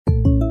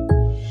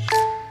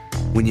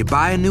When you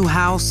buy a new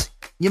house,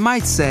 you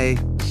might say,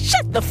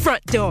 "Shut the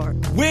front door."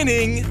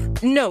 Winning!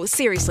 No,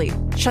 seriously.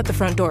 Shut the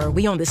front door.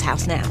 We own this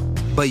house now.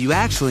 But you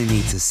actually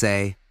need to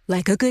say,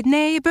 "Like a good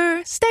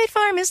neighbor, State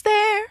Farm is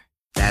there."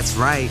 That's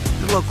right.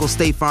 The local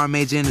State Farm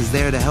agent is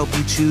there to help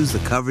you choose the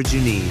coverage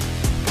you need.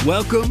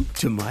 Welcome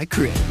to my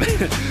crib.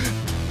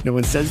 No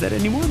one says that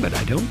anymore, but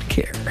I don't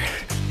care.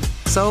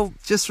 So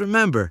just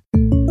remember,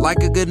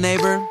 like a good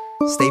neighbor,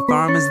 State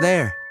Farm is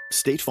there.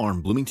 State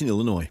Farm, Bloomington,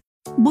 Illinois.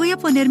 Voy a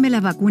ponerme la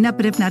vacuna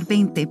Prevnar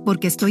 20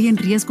 porque estoy en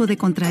riesgo de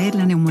contraer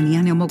la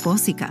neumonía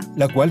neumocócica,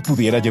 la cual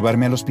pudiera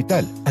llevarme al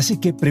hospital.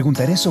 Así que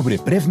preguntaré sobre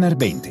Prevnar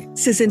 20.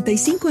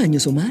 65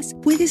 años o más,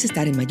 puedes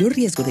estar en mayor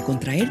riesgo de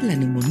contraer la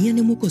neumonía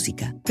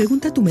neumocócica.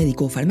 Pregunta a tu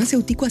médico o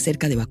farmacéutico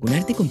acerca de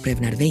vacunarte con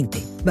Prevnar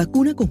 20.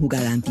 Vacuna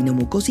conjugada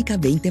antineumocócica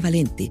 20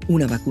 valente,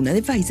 una vacuna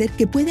de Pfizer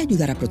que puede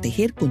ayudar a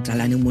proteger contra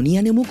la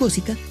neumonía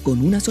neumocócica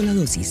con una sola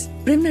dosis.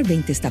 Prevnar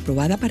 20 está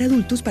aprobada para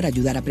adultos para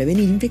ayudar a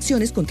prevenir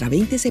infecciones contra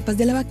 20 cepas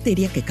de la bacteria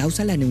que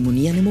causa la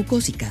neumonía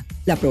neumocócica.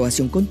 La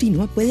aprobación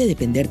continua puede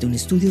depender de un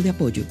estudio de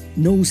apoyo.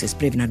 No uses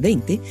Prevnar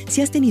 20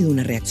 si has tenido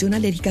una reacción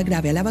alérgica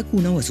grave a la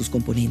vacuna o a sus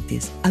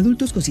componentes.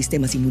 Adultos con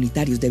sistemas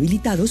inmunitarios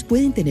debilitados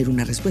pueden tener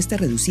una respuesta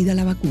reducida a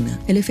la vacuna.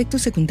 El efecto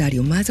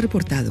secundario más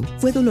reportado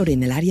fue dolor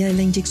en el área de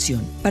la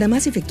inyección. Para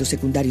más efectos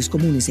secundarios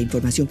comunes e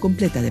información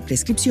completa de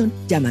prescripción,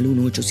 llama al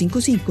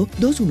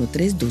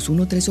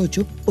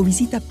 1-855-213-2138 o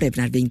visita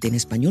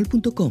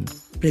Prevnar20enespañol.com.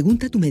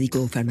 Pregunta a tu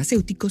médico o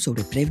farmacéutico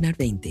sobre Prevnar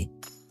 20.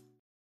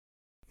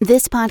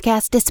 This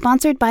podcast is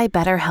sponsored by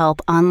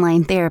BetterHelp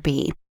Online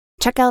Therapy.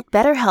 Check out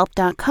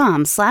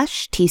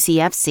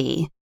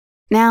BetterHelp.com/TCFC.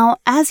 Now,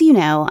 as you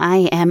know,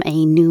 I am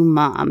a new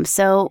mom,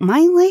 so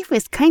my life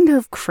is kind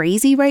of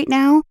crazy right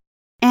now.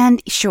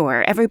 And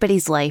sure,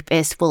 everybody's life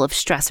is full of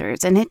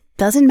stressors, and it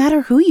doesn't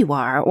matter who you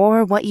are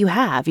or what you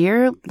have,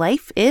 your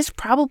life is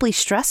probably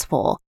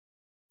stressful.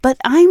 But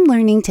I'm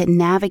learning to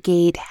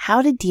navigate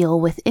how to deal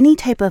with any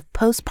type of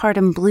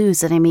postpartum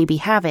blues that I may be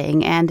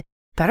having, and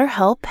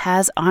BetterHelp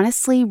has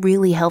honestly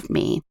really helped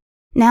me.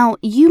 Now,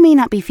 you may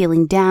not be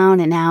feeling down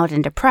and out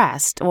and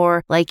depressed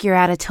or like you're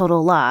at a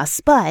total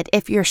loss, but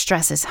if your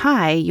stress is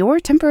high,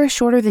 your temper is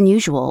shorter than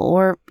usual,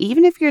 or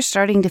even if you're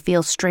starting to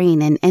feel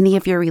strain in any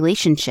of your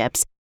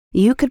relationships,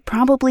 you could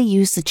probably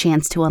use the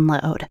chance to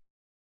unload.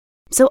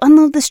 So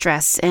unload the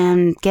stress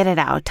and get it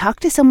out. Talk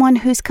to someone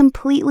who's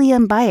completely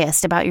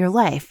unbiased about your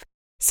life,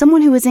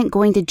 someone who isn't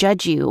going to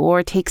judge you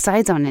or take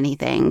sides on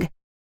anything.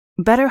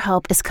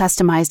 BetterHelp is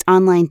customized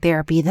online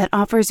therapy that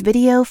offers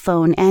video,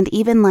 phone, and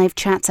even live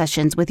chat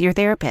sessions with your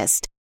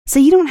therapist, so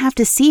you don't have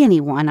to see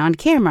anyone on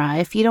camera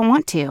if you don't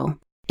want to.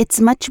 It's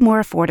much more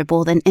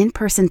affordable than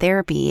in-person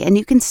therapy, and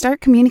you can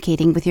start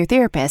communicating with your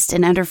therapist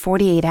in under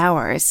 48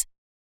 hours.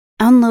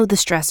 Unload the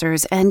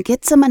stressors and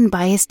get some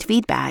unbiased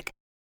feedback.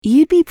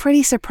 You'd be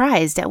pretty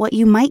surprised at what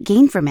you might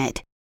gain from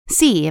it.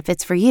 See if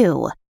it's for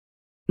you.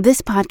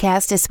 This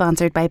podcast is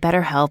sponsored by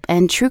BetterHelp,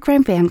 and True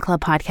Crime Fan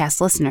Club podcast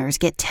listeners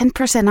get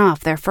 10% off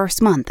their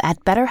first month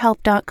at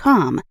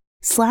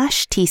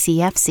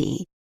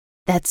BetterHelp.com/TCFC.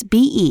 That's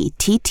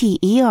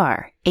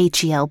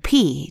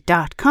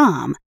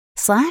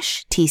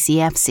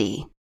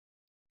BetterHelp.com/TCFC.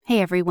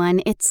 Hey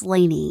everyone, it's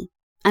Lainey.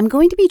 I'm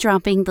going to be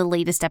dropping the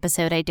latest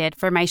episode I did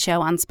for my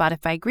show on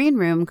Spotify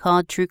Greenroom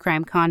called True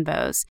Crime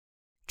Convos.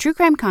 True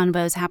Crime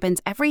Convos happens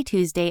every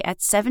Tuesday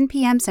at 7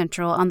 p.m.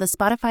 Central on the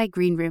Spotify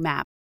Greenroom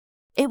app.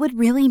 It would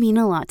really mean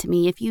a lot to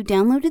me if you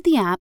downloaded the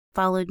app,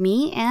 followed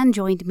me, and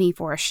joined me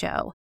for a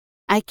show.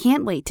 I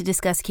can't wait to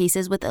discuss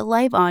cases with a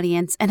live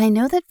audience, and I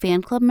know that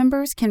fan club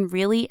members can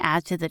really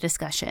add to the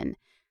discussion.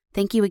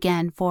 Thank you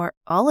again for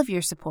all of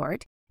your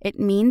support. It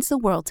means the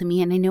world to me,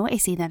 and I know I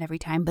say that every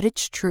time, but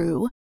it's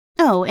true.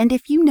 Oh, and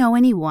if you know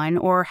anyone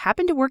or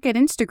happen to work at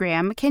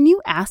Instagram, can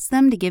you ask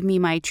them to give me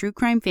my True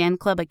Crime Fan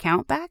Club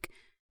account back?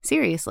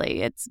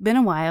 Seriously, it's been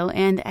a while,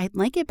 and I'd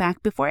like it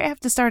back before I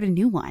have to start a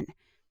new one.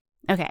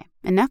 Okay,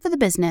 enough of the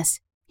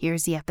business.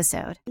 Here's the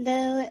episode.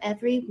 Hello,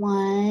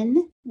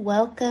 everyone.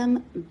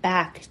 Welcome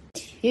back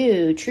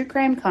to True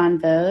Crime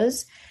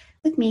Convos.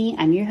 With me,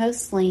 I'm your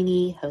host,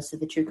 Lainey, host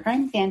of the True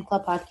Crime Fan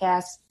Club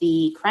podcast,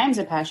 the Crimes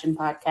of Passion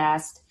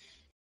podcast,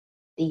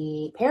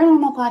 the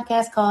paranormal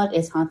podcast called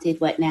Is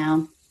Haunted What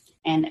Now?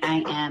 And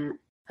I am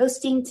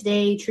hosting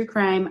today True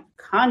Crime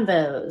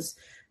Convos.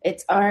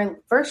 It's our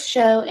first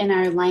show in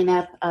our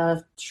lineup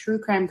of true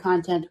crime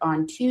content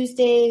on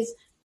Tuesdays.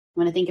 I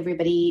want to thank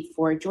everybody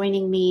for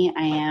joining me.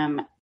 I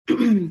am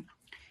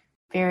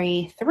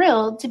very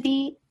thrilled to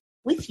be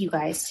with you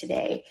guys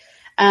today.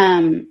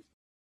 We're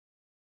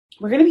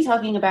going to be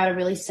talking about a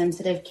really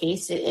sensitive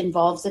case. It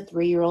involves a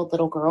 3-year-old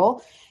little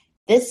girl.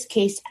 This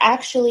case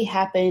actually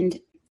happened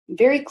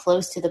very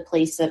close to the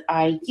place that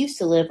I used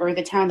to live, or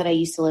the town that I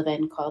used to live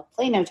in, called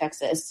Plano,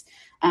 Texas.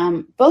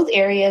 Both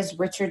areas,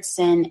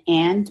 Richardson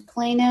and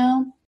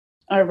Plano,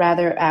 are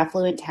rather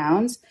affluent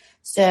towns.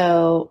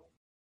 So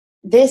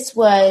this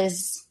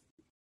was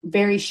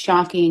very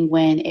shocking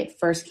when it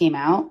first came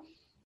out.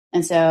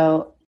 And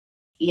so,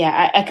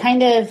 yeah, I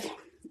kind of,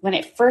 when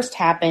it first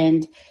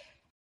happened,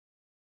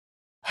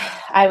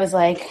 I was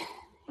like,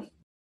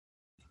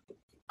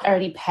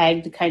 already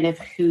pegged kind of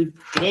who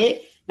did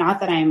it. Not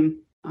that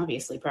I'm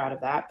obviously proud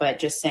of that, but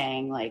just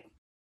saying like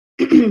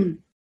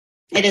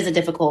it is a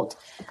difficult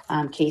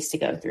case to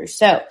go through.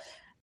 So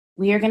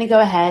we are going to go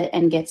ahead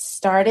and get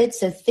started.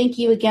 So thank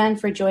you again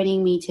for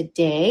joining me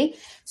today.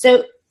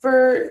 So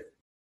for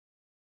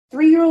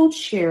 3-year-old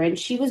Sherin,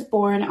 she was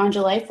born on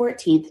July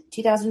 14th,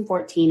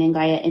 2014 in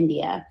Gaya,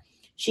 India.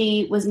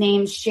 She was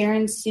named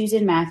Sherin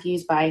Susan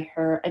Mathews by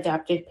her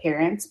adopted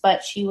parents,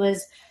 but she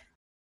was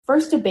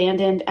first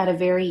abandoned at a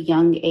very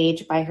young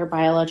age by her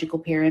biological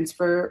parents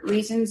for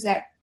reasons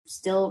that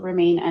still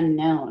remain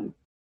unknown.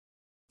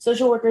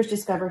 Social workers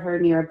discovered her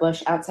near a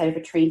bush outside of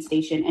a train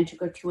station and took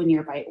her to a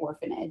nearby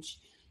orphanage.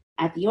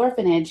 At the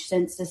orphanage,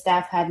 since the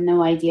staff had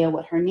no idea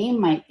what her name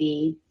might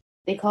be,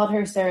 they called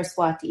her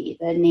Saraswati,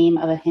 the name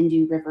of a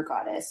Hindu river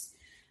goddess.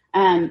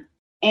 And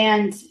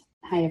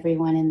hi,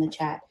 everyone in the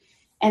chat.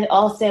 And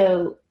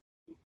also,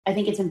 I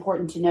think it's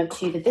important to note,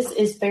 too, that this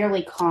is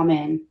fairly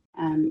common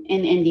in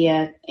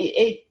India.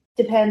 It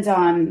depends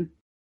on,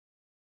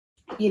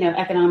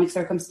 economic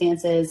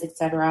circumstances,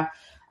 etc.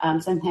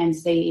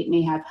 Sometimes they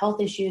may have health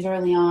issues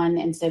early on,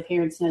 and so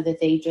parents know that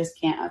they just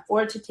can't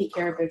afford to take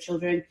care of their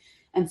children,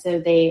 and so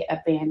they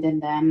abandon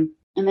them.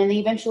 And then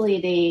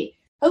they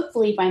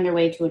hopefully find their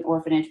way to an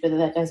orphanage, but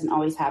that doesn't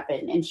always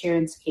happen. In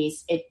Sherin's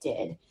case, it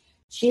did.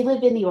 She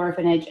lived in the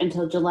orphanage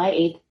until July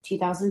 8th,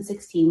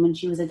 2016, when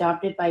she was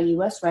adopted by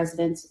U.S.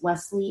 residents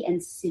Wesley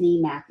and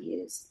Sherin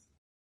Mathews.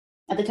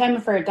 At the time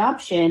of her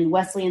adoption,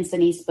 Wesley and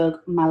Sherin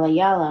spoke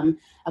Malayalam,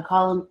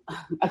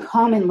 a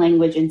common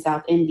language in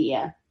South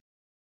India.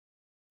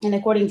 And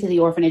according to the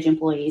orphanage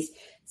employees,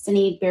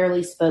 Sherin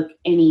barely spoke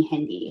any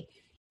Hindi.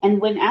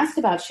 And when asked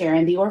about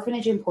Sherin, the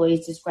orphanage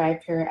employees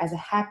described her as a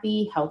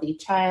happy, healthy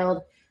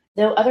child,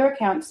 though other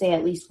accounts say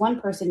at least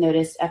one person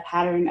noticed a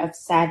pattern of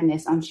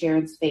sadness on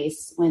Sherin's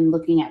face when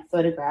looking at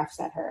photographs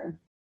at her.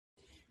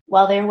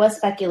 While there was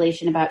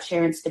speculation about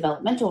Sherin's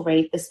developmental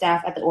rate, the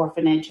staff at the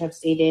orphanage have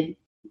stated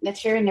that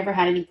Sherin never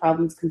had any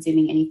problems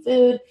consuming any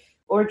food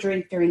or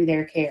drink during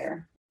their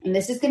care. And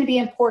this is going to be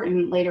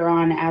important later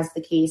on as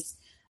the case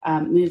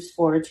moves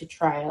forward to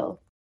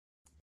trial.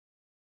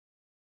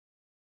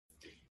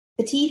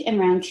 Petite and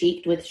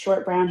round-cheeked with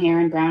short brown hair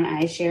and brown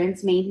eyes,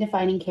 Sherin's main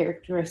defining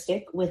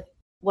characteristic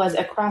was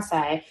a cross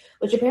eye,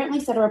 which apparently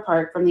set her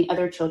apart from the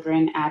other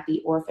children at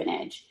the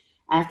orphanage.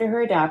 After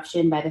her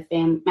adoption by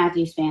the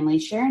Mathews family,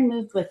 Sherin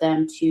moved with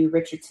them to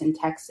Richardson,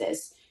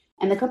 Texas.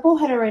 And the couple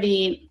had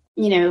already,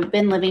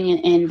 been living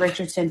in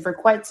Richardson for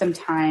quite some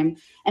time.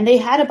 And they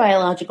had a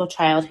biological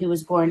child who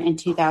was born in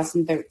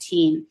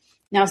 2013.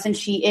 Now, since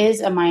she is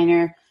a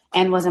minor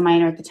and was a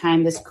minor at the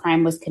time this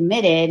crime was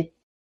committed,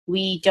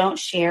 we don't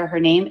share her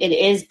name. It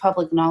is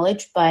public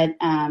knowledge, but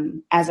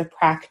as a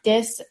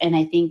practice, and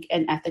I think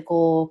an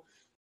ethical,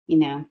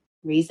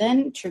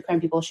 reason, true crime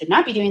people should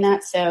not be doing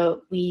that.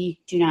 So we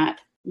do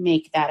not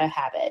make that a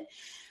habit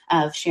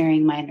of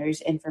sharing minors'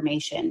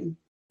 information.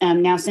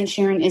 Now, since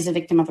Sherin is a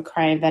victim of a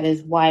crime, that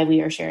is why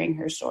we are sharing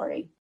her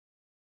story.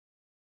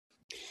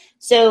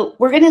 So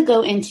we're going to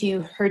go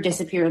into her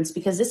disappearance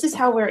because this is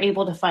how we're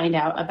able to find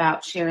out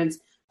about Sherin's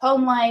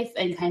home life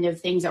and kind of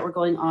things that were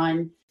going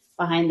on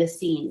behind the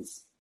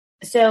scenes.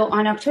 So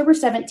on October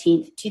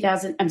 7th,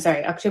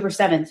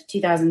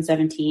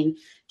 2017,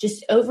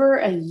 just over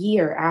a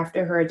year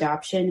after her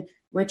adoption,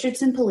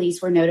 Richardson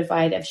police were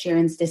notified of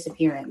Sherin's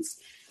disappearance.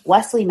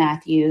 Wesley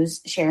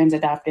Mathews, Sherin's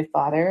adoptive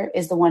father,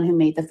 is the one who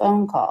made the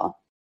phone call.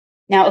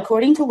 Now,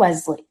 according to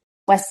Wesley,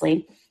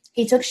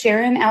 he took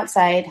Sherin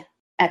outside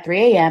at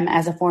 3 a.m.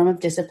 as a form of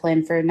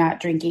discipline for not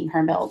drinking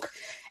her milk.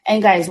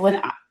 And guys,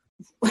 when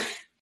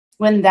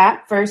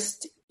that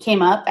first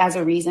came up as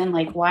a reason,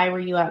 like, why were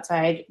you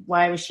outside?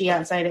 Why was she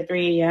outside at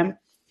 3 a.m.?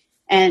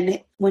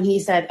 And when he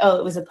said, oh,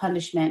 it was a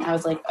punishment, I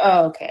was like,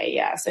 oh, okay,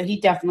 yeah. So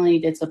he definitely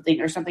did something,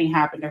 or something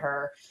happened to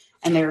her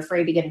and they're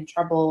afraid to get in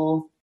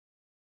trouble.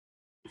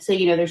 So,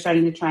 they're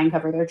starting to try and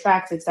cover their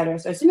tracks, etc.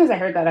 So as soon as I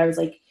heard that, I was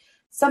like,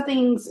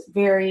 something's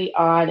very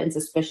odd and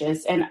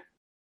suspicious. And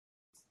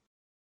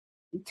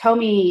tell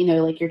me,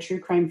 your true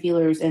crime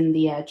feelers in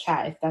the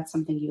chat if that's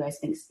something you guys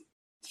think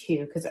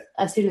too. Because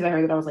as soon as I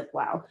heard it, I was like,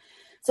 wow.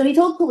 So he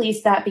told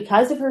police that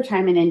because of her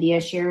time in India,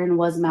 Sherin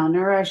was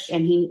malnourished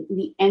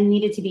and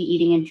needed to be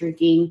eating and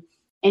drinking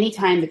any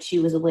time that she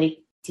was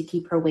awake to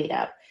keep her weight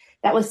up.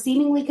 That was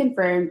seemingly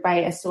confirmed by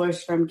a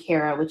source from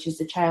CARA, which is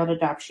the Child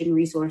Adoption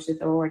Resource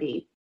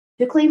Authority,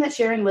 who claimed that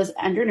Sherin was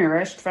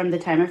undernourished from the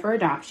time of her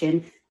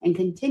adoption and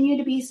continued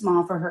to be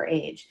small for her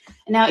age.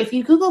 And now, if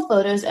you Google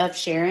photos of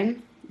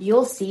Sherin,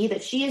 you'll see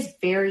that she is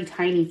very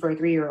tiny for a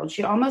 3-year-old.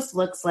 She almost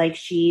looks like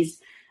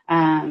she's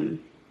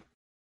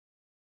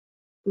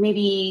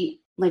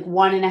maybe like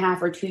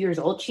 1.5 or 2 years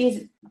old.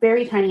 She's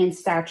very tiny in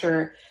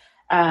stature.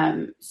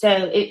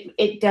 So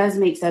it does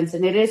make sense.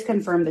 And it is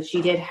confirmed that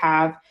she did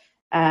have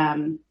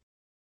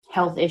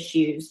health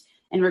issues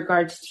in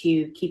regards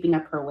to keeping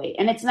up her weight.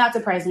 And it's not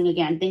surprising.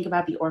 Again, think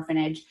about the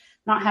orphanage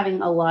not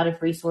having a lot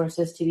of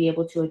resources to be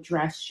able to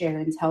address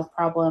Sherin's health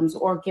problems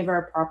or give her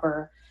a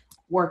proper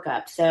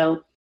workup.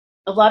 So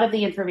a lot of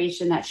the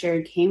information that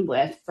Sherin came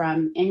with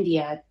from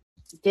India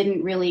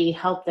didn't really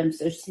help them.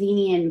 So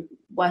Sini and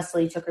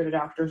Wesley took her to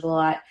doctors a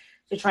lot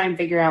to try and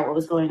figure out what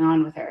was going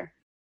on with her.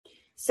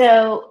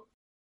 So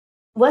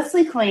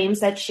Wesley claims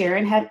that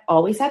Sherin had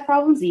always had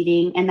problems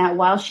eating, and that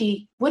while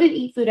she wouldn't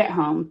eat food at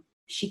home,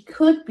 she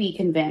could be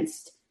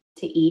convinced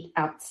to eat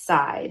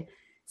outside.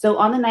 So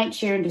on the night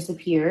Sherin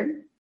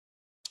disappeared,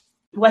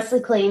 Wesley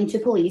claimed to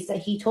police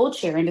that he told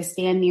Sherin to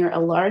stand near a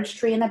large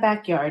tree in the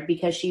backyard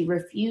because she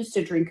refused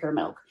to drink her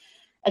milk.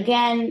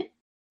 Again,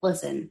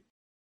 listen,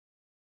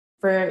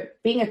 for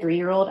being a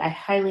 3-year-old, I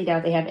highly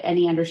doubt they have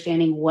any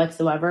understanding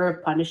whatsoever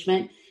of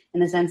punishment, in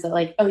the sense that,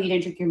 like, oh, you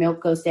didn't drink your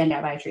milk, go stand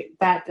out by a tree.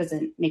 That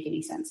doesn't make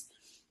any sense.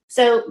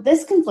 So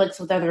this conflicts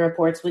with other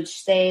reports,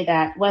 which say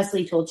that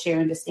Wesley told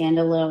Sherin to stand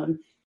alone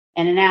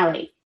in an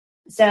alley.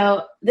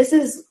 So this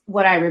is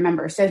what I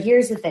remember. So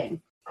here's the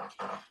thing.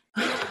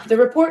 The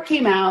report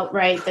came out,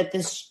 right, that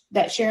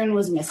Sherin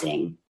was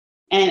missing.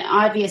 And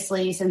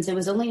obviously, since it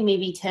was only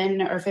maybe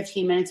 10 or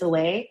 15 minutes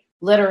away,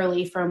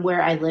 literally from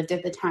where I lived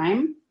at the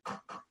time,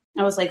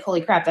 I was like, holy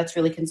crap, that's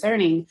really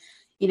concerning.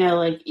 You know,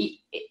 like,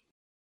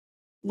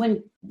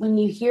 when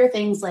you hear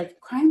things like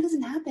crime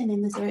doesn't happen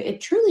in this area, it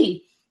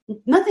truly,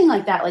 nothing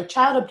like that. Like,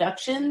 child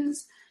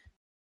abductions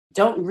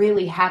don't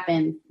really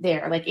happen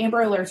there. Like,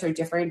 Amber Alerts are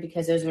different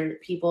because those are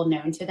people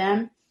known to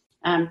them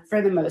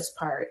for the most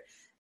part.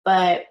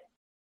 But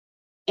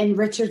in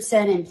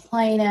Richardson and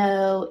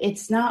Plano,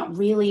 it's not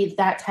really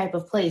that type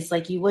of place.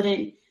 Like, you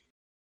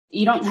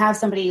don't have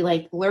somebody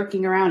like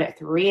lurking around at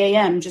 3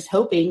 a.m. just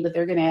hoping that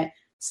they're going to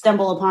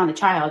stumble upon a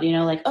child, you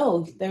know, like,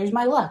 oh, there's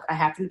my luck. I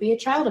happen to be a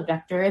child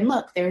abductor, and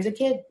look, there's a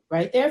kid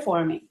right there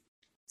for me.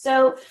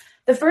 So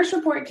the first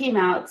report came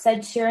out, said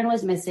Sherin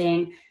was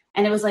missing,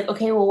 and it was like,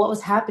 okay, well, what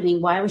was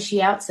happening? Why was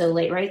she out so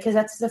late, right? Because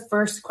that's the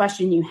first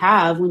question you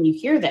have when you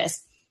hear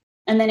this.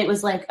 And then it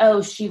was like,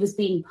 oh, she was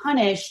being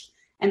punished.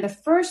 And the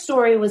first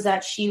story was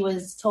that she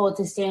was told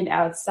to stand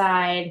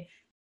outside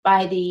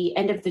by the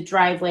end of the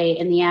driveway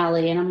in the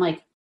alley. And I'm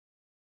like,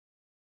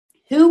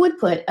 who would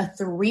put a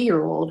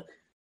 3-year-old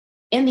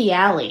in the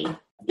alley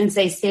and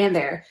say, stand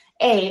there,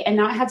 and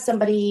not have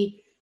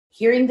somebody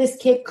hearing this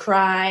kid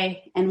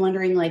cry and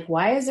wondering, like,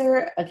 why is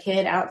there a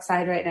kid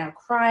outside right now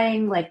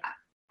crying? Like,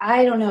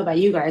 I don't know about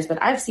you guys, but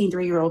I've seen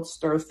 3-year-olds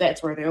throw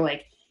fits where they're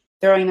like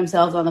throwing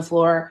themselves on the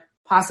floor,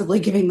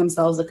 possibly giving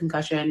themselves a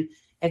concussion,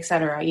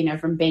 etc., you know,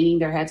 from banging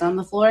their heads on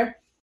the floor.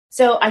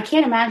 So I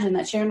can't imagine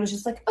that Sherin was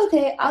just like,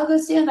 okay, I'll go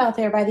stand out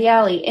there by the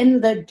alley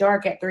in the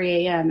dark at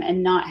 3 a.m.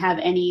 and not have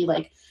any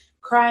like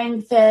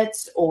crying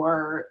fits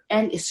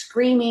and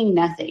screaming,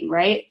 nothing,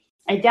 right?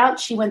 I doubt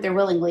she went there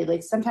willingly.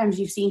 Like, sometimes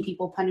you've seen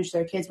people punish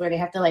their kids where they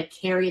have to like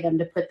carry them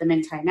to put them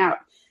in timeout.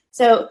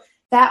 So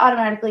that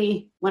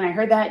automatically, when I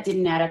heard that,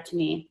 didn't add up to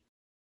me.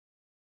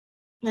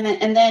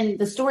 And then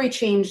the story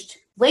changed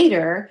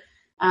later,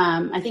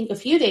 I think a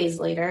few days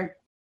later,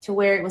 to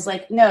where it was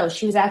like, no,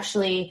 she was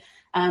actually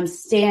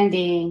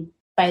standing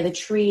by the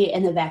tree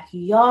in the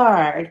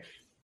backyard.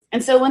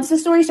 And so once the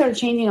story started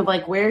changing of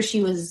like where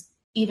she was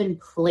even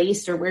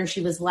placed or where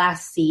she was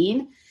last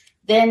seen,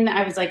 then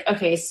I was like,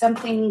 okay,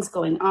 something's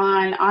going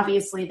on.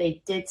 Obviously,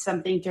 they did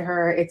something to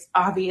her. It's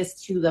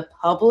obvious to the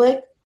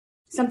public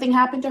something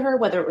happened to her,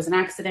 whether it was an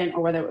accident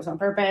or whether it was on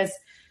purpose.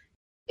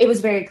 It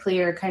was very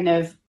clear kind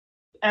of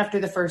after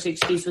the first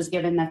excuse was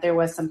given that there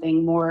was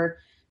something more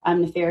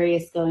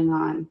nefarious going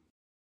on.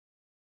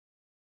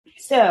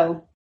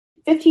 So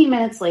 15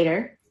 minutes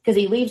later, because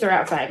he leaves her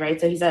outside, right?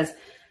 So he says,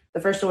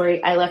 the first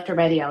story, I left her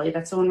by the alley.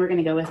 That's the one we're going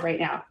to go with right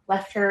now.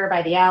 Left her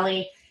by the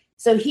alley.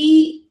 So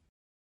he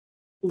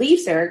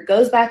leaves her,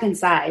 goes back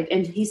inside,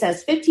 and he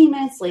says 15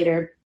 minutes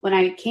later, when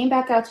I came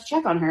back out to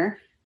check on her,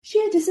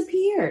 she had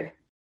disappeared.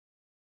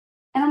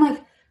 And I'm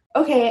like,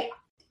 okay,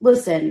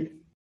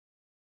 listen.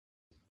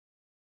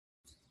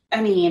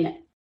 I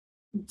mean,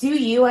 do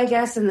you, I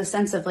guess, in the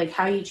sense of like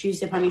how you choose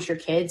to punish your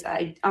kids?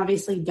 I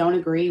obviously don't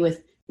agree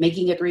with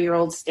making a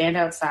 3-year-old stand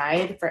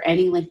outside for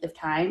any length of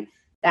time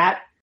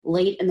that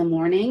late in the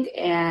morning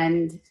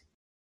and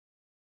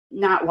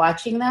not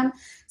watching them.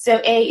 So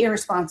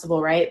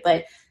irresponsible, right?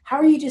 But how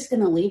are you just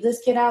going to leave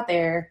this kid out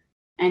there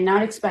and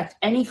not expect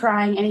any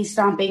crying, any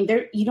stomping?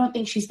 You don't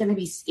think she's going to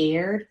be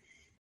scared?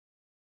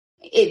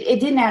 It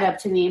didn't add up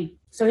to me.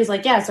 So he's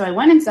like, yeah, so I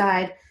went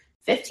inside.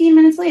 15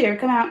 minutes later,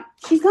 come out,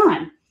 she's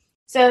gone.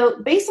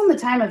 So based on the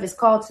time of his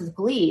call to the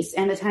police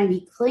and the time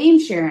he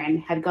claimed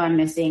Sherin had gone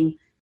missing,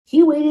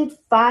 he waited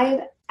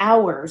 5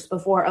 hours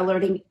before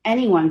alerting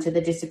anyone to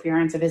the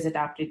disappearance of his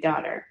adopted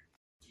daughter.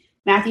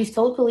 Mathews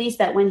told police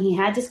that when he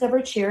had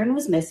discovered Sherin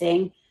was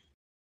missing,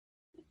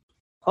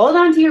 hold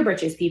on to your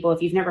britches, people,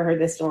 if you've never heard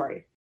this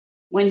story.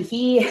 When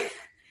he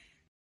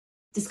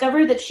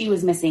discovered that she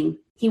was missing,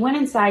 he went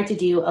inside to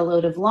do a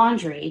load of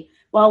laundry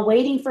while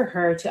waiting for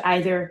her to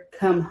either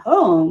come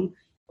home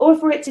or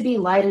for it to be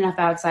light enough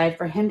outside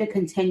for him to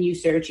continue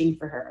searching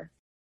for her.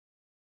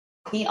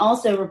 He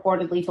also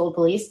reportedly told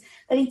police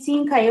that he'd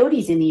seen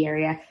coyotes in the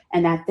area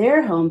and that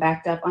their home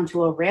backed up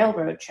onto a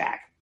railroad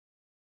track.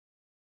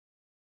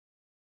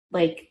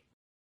 Like,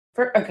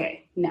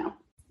 No.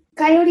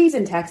 Coyotes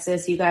in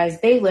Texas, you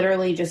guys, they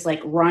literally just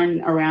like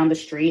run around the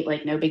street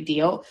like no big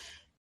deal.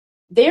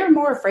 They're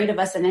more afraid of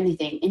us than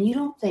anything. And you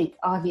don't think,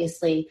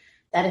 obviously,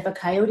 that if a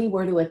coyote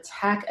were to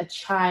attack a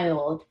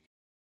child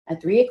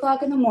at 3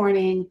 o'clock in the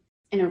morning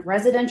in a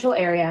residential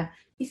area,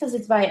 because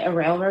it's by a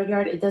railroad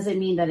yard, it doesn't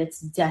mean that it's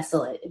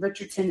desolate.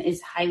 Richardson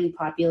is highly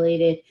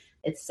populated.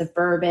 It's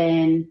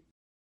suburban.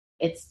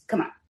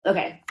 Come on.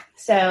 Okay.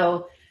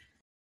 So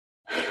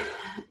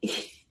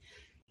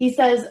he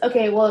says,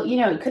 okay, well,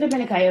 it could have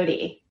been a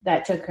coyote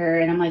that took her.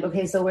 And I'm like,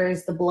 okay, so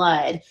where's the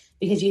blood?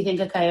 Because you think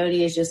a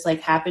coyote is just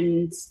like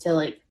happens to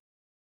like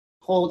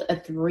hold a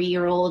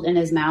 3-year-old in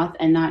his mouth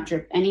and not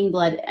drip any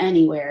blood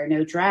anywhere.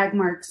 No drag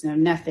marks, no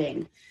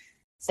nothing.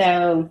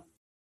 So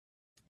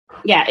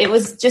yeah, it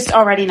was just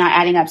already not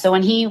adding up. So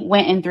when he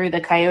went in through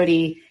the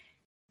coyote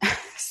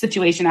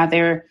situation out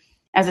there,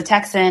 as a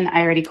Texan,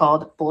 I already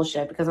called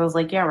bullshit because I was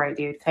like, yeah, right,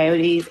 dude.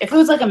 Coyotes. If it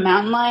was like a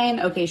mountain lion,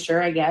 okay,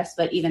 sure, I guess.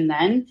 But even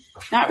then,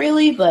 not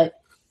really. But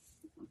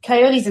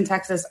coyotes in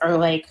Texas are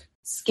like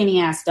skinny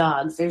ass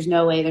dogs. There's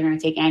no way they're going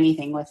to take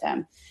anything with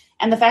them.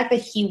 And the fact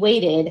that he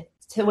waited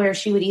to where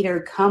she would either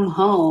come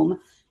home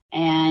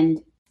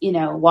and,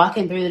 walk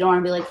in through the door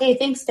and be like, hey,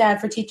 thanks, Dad,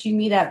 for teaching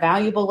me that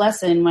valuable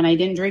lesson when I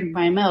didn't drink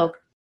my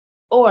milk.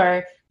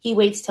 Or he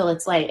waits till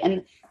it's light.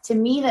 And to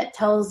me, that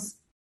tells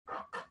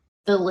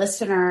the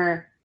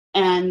listener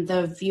and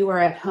the viewer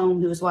at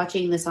home who was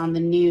watching this on the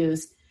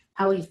news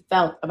how he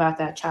felt about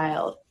that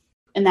child.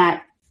 And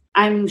that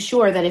I'm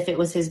sure that if it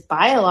was his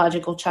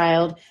biological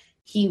child,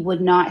 he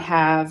would not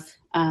have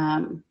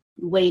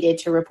waited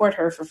to report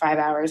her for 5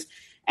 hours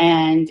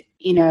and,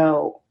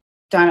 done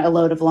a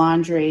load of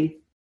laundry.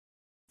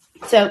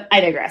 So I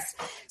digress.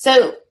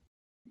 So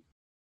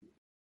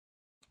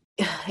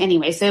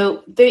anyway,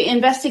 so the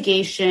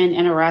investigation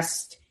and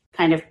arrest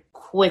kind of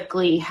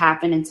quickly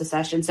happened in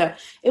succession. So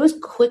it was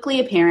quickly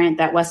apparent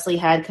that Wesley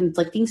had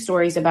conflicting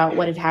stories about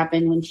what had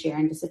happened when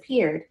Sherin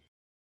disappeared.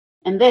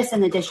 And this,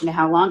 in addition to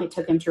how long it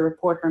took him to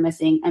report her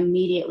missing,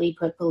 immediately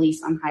put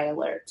police on high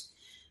alert.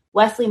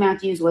 Wesley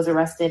Mathews was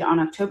arrested on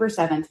October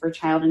 7th for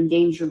child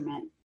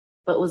endangerment,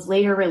 but was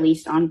later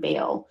released on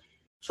bail.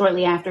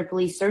 Shortly after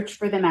police searched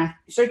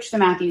the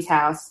Mathews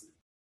house,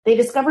 they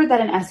discovered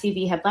that an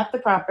SUV had left the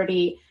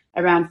property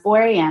around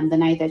 4 a.m. the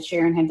night that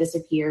Sherin had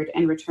disappeared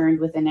and returned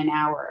within an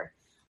hour.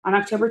 On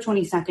October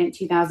 22nd,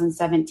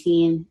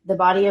 2017, the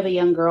body of a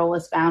young girl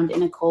was found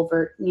in a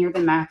culvert near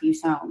the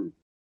Mathews home.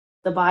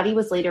 The body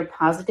was later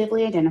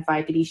positively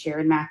identified to be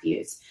Sherin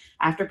Mathews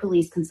after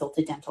police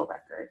consulted dental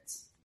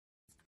records.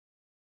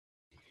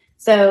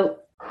 So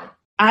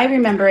I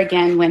remember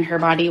again when her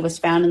body was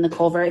found in the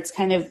culvert. It's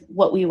kind of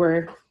what we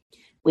were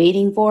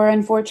waiting for,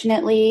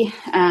 unfortunately.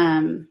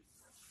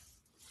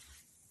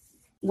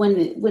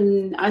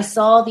 When I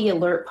saw the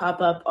alert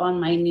pop up on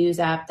my news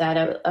app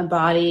that a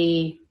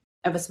body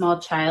of a small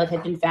child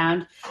had been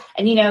found,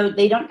 and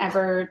they don't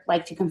ever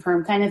like to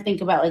confirm, kind of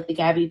think about like the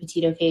Gabby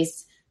Petito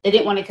case. They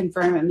didn't want to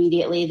confirm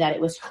immediately that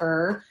it was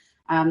her.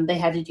 They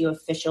had to do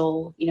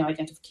official,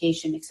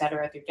 identification, et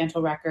cetera, through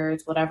dental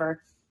records,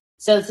 whatever.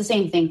 So it's the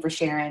same thing for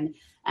Sherin.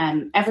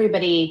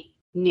 Everybody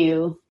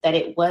knew that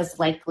it was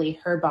likely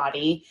her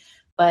body,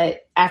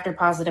 but after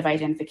positive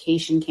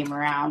identification came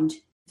around,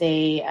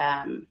 they,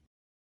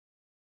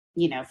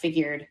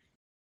 figured,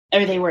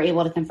 or they were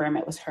able to confirm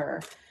it was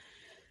her.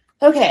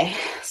 Okay.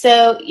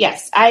 So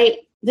yes,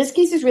 this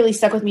case has really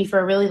stuck with me for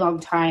a really long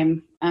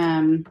time,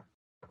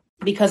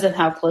 because of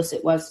how close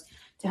it was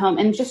to home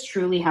and just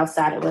truly how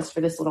sad it was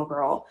for this little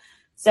girl.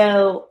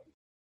 So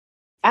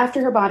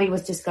after her body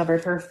was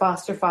discovered, her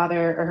foster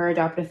father, or her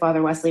adoptive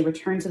father, Wesley,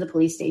 returned to the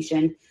police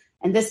station.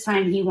 And this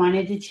time he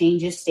wanted to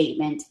change his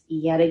statement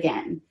yet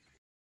again.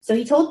 So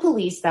he told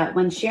police that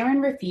when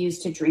Sherin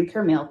refused to drink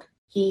her milk,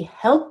 he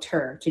helped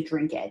her to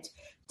drink it,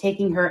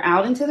 taking her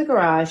out into the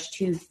garage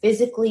to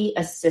physically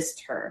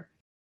assist her.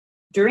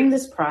 During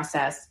this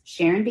process,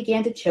 Sherin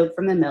began to choke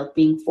from the milk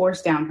being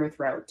forced down her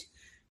throat.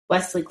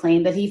 Wesley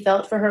claimed that he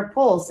felt for her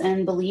pulse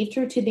and believed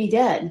her to be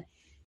dead.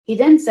 He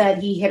then said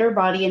he hit her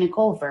body in a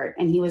culvert,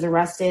 and he was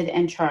arrested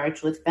and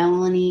charged with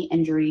felony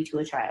injury to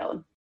a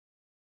child.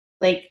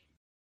 Like,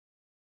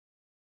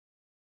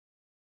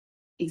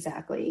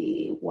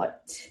 exactly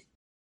what?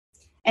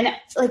 And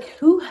like,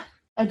 who,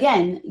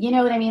 again, you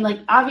know what I mean? Like,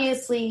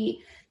 obviously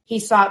he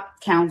sought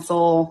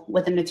counsel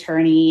with an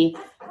attorney,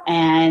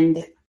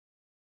 and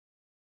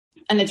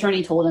an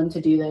attorney told him to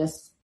do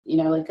this,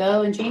 like,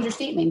 go and change your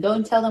statement, go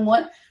and tell them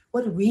what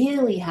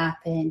really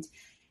happened.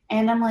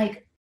 And I'm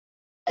like,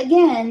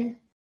 again,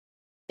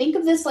 think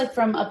of this like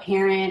from a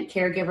parent,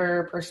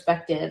 caregiver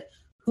perspective.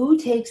 Who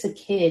takes a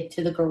kid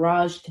to the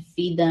garage to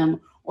feed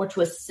them or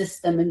to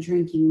assist them in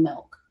drinking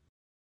milk?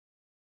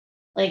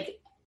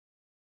 Like,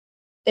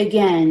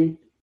 again,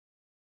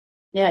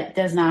 that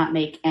does not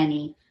make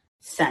any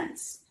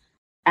sense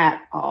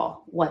at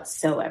all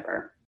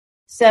whatsoever.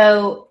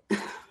 So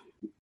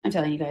I'm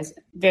telling you guys,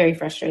 very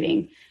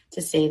frustrating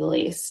to say the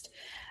least.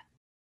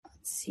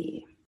 Let's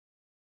see.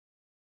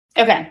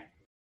 Okay.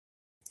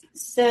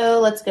 So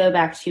let's go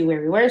back to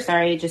where we were.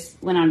 Sorry,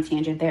 just went on a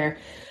tangent there.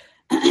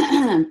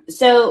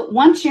 So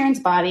once Sherin's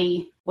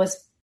body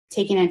was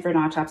taken in for an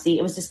autopsy,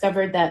 it was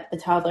discovered that the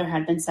toddler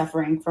had been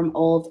suffering from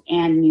old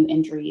and new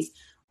injuries,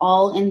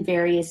 all in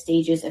various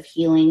stages of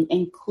healing,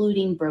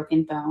 including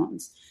broken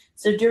bones.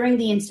 So during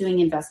the ensuing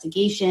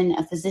investigation,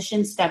 a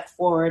physician stepped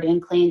forward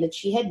and claimed that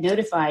she had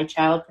notified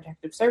Child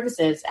Protective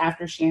Services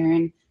after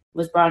Sherin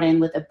was brought in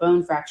with a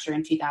bone fracture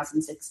in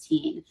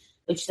 2016,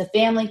 which the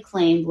family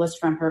claimed was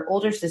from her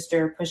older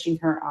sister pushing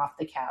her off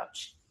the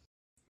couch.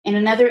 In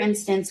another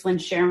instance, when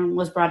Sherin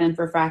was brought in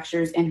for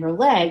fractures in her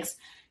legs,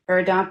 her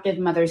adoptive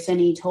mother,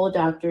 Cindy, told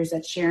doctors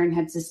that Sherin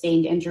had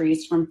sustained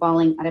injuries from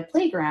falling at a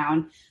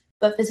playground,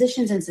 but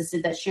physicians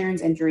insisted that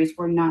Sherin's injuries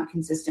were not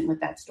consistent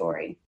with that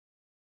story.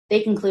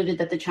 They concluded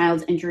that the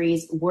child's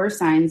injuries were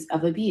signs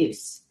of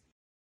abuse.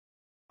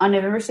 On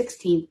November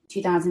 16,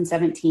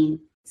 2017,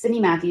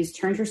 Sherin Mathews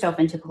turned herself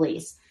into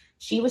police.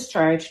 She was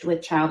charged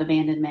with child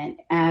abandonment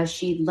as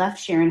she left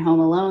Sherin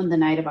home alone the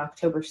night of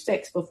October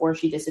 6th before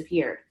she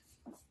disappeared.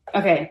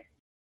 Okay,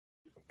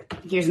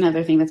 here's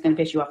another thing that's going to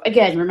piss you off.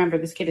 Again, remember,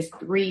 this kid is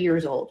 3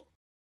 years old.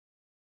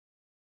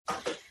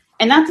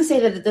 And not to say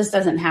that this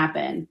doesn't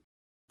happen,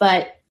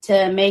 but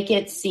to make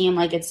it seem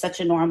like it's such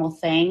a normal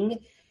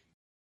thing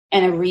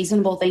and a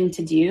reasonable thing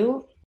to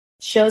do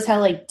shows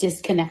how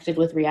disconnected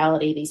with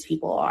reality these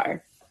people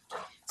are.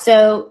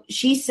 So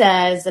she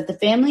says that the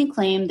family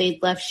claimed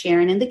they'd left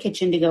Sherin in the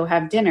kitchen to go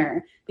have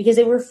dinner because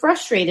they were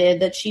frustrated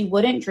that she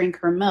wouldn't drink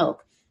her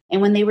milk.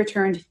 And when they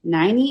returned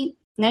 90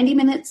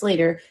 minutes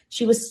later,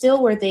 she was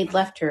still where they'd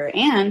left her,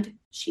 and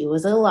she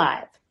was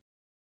alive.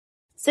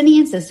 Cindy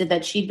insisted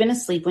that she'd been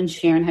asleep when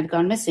Sherin had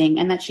gone missing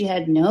and that she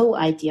had no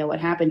idea what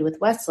happened with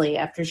Wesley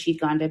after she'd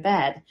gone to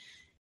bed.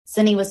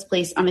 Cindy was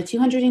placed on a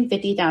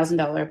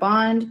 $250,000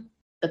 bond,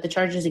 but the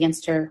charges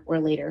against her were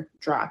later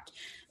dropped,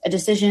 a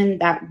decision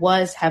that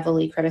was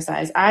heavily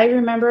criticized. I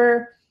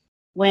remember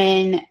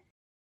when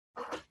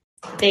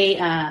they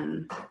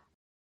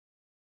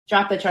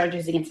dropped the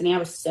charges against Cindy, I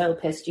was so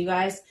pissed, you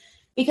guys.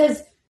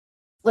 Because,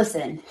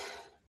 listen,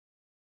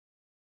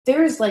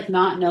 there's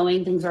not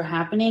knowing things are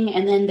happening,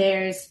 and then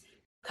there's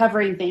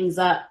covering things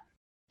up.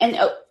 And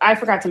I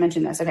forgot to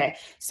mention this. Okay.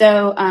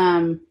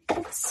 So,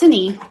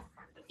 Cindy,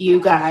 you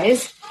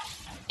guys,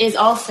 is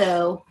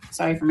also,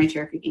 sorry for my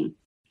chair creaking,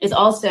 is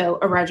also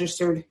a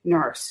registered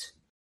nurse.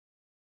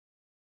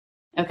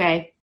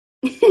 Okay.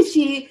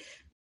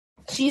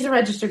 She's a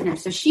registered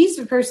nurse. So she's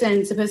the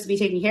person supposed to be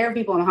taking care of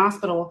people in the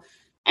hospital.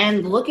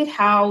 And look at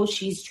how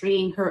she's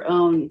treating her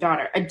own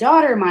daughter. A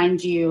daughter,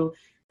 mind you,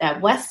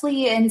 that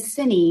Wesley and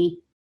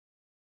Cindy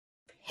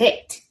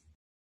picked.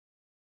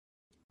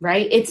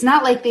 Right? It's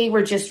not like they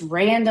were just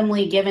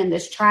randomly given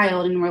this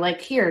child and were like,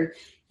 here,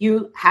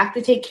 you have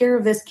to take care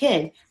of this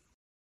kid.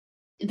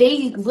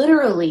 They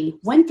literally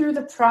went through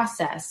the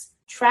process,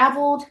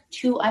 traveled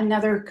to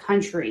another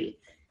country,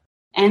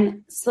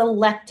 and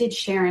selected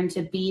Sherin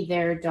to be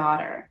their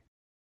daughter.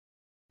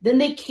 Then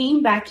they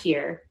came back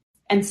here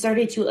and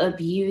started to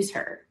abuse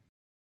her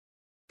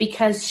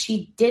because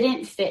she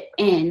didn't fit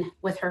in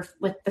with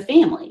the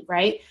family,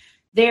 right?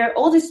 Their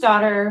oldest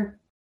daughter,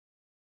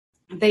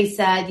 they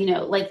said,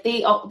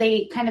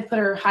 they kind of put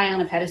her high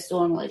on a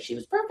pedestal and were like, she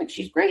was perfect,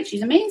 she's great,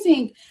 she's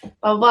amazing, blah,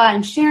 blah, blah.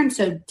 And Sherin's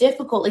so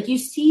difficult. You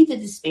see the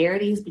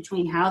disparities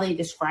between how they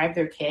describe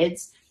their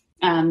kids,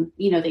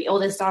 the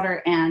oldest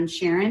daughter and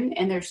Sherin,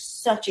 and there's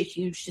such a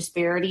huge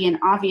disparity. And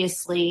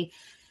obviously,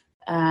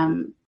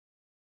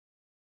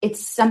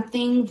 it's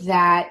something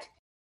that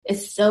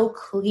is so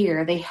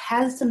clear. They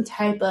had some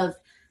type of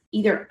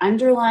either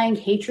underlying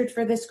hatred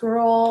for this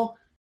girl.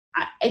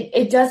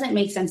 It doesn't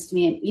make sense to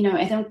me.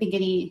 I don't think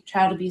any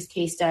child abuse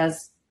case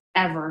does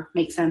ever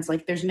make sense.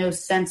 There's no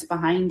sense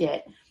behind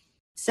it.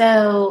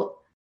 So,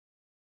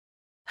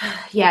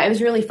 yeah, it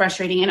was really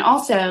frustrating. And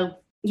also,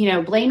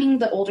 blaming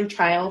the older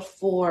child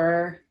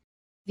for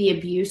the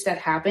abuse that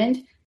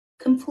happened,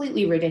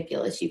 completely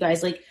ridiculous, you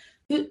guys.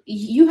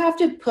 You have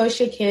to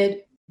push a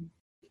kid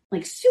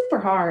super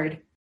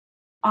hard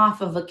off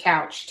of a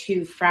couch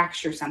to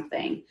fracture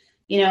something.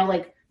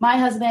 My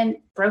husband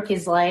broke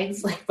his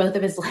legs, both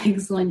of his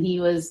legs, when he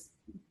was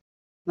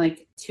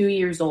 2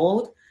 years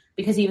old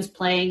because he was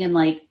playing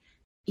and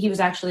he was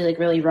actually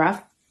really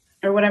rough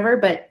or whatever.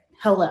 But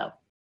hello,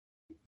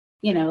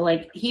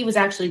 he was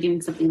actually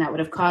doing something that would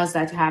have caused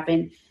that to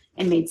happen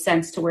and made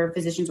sense to where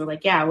physicians were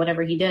like, yeah,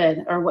 whatever he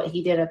did or what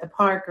he did at the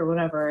park or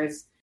whatever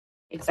is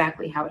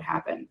exactly how it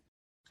happened.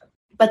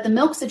 But the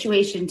milk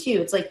situation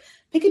too, it's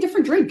pick a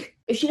different drink.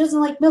 If she doesn't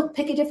like milk,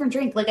 pick a different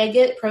drink. I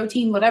get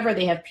protein, whatever.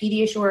 They have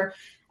Pediasure.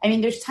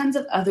 There's tons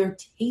of other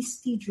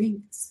tasty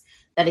drinks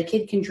that a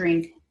kid can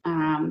drink.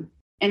 And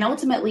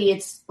ultimately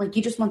it's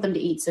you just want them to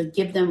eat. So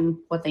give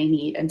them what they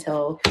need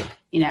until,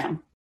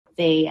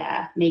 they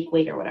make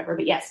weight or whatever.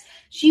 But yes,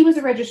 she was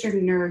a registered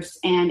nurse,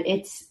 and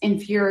it's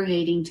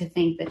infuriating to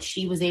think that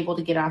she was able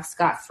to get off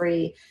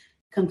scot-free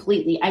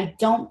completely. I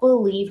don't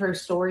believe her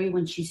story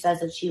when she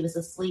says that she was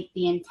asleep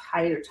the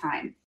entire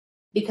time,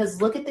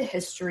 because look at the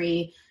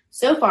history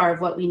so far of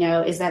what we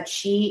know is that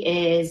she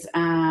is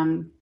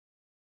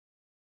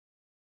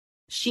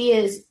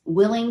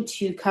willing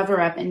to cover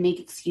up and make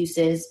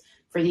excuses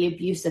for the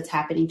abuse that's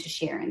happening to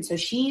Sherin. So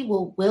she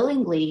will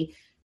willingly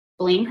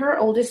blame her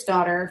oldest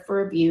daughter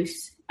for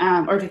abuse,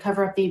 or to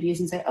cover up the abuse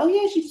and say, oh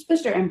yeah, she just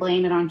pushed her, and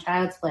blame it on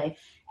child's play.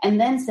 And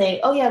then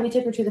say, oh yeah, we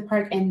took her to the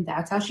park and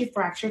that's how she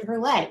fractured her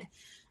leg.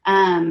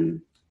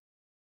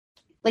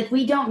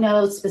 We don't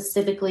know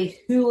specifically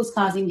who was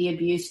causing the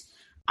abuse.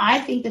 I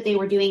think that they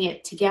were doing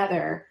it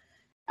together.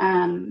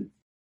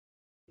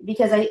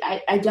 Because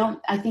I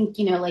think,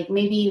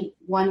 maybe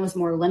one was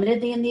more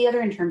limited than the other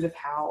in terms of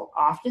how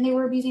often they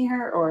were abusing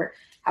her or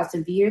how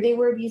severe they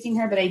were abusing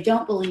her. But I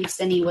don't believe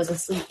Cindy was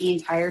asleep the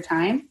entire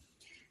time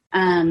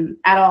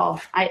at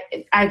all.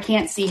 I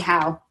can't see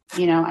how,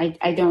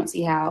 I don't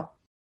see how.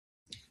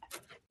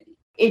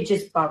 It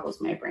just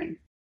boggles my brain.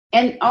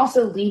 And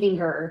also leaving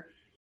her,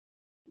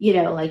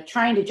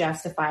 trying to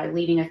justify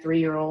leaving a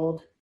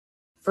 3-year-old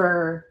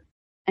for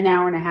an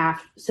hour and a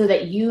half so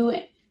that you,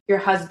 your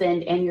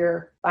husband, and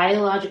your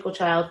biological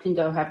child can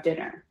go have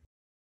dinner.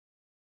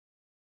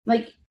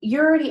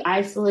 You're already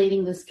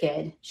isolating this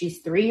kid. She's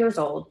 3 years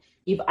old.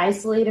 You've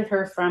isolated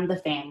her from the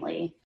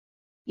family.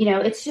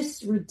 It's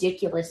just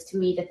ridiculous to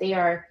me that they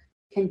are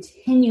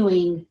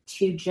continuing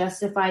to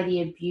justify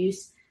the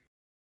abuse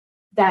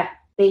that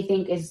they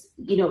think is,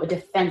 a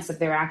defense of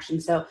their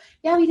actions. So,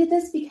 yeah, we did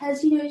this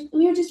because, we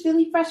were just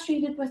really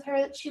frustrated with her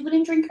that she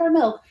wouldn't drink her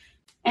milk.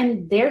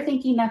 And they're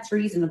thinking that's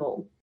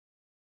reasonable.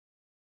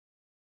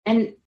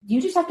 And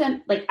you just have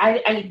to,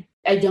 I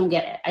don't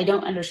get it. I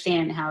don't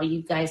understand how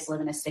you guys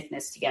live in a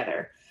sickness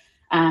together.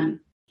 And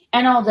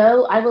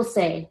although I will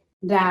say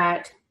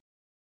that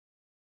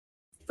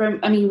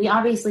we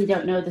obviously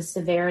don't know the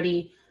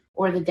severity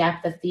or the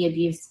depth of the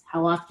abuse,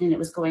 how often it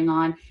was going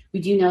on.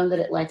 We do know that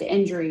it led to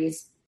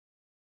injuries.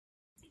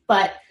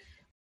 But,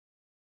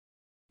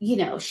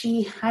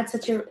 she had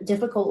such a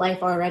difficult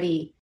life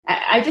already.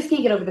 I just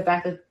can't get over the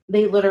fact that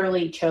they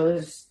literally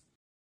chose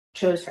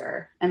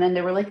her. And then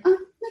they were like, oh,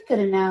 not good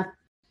enough.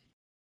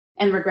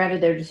 And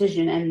regretted their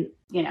decision and,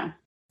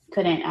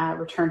 couldn't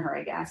return her,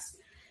 I guess.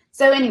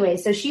 So anyway,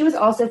 so she was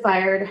also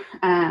fired,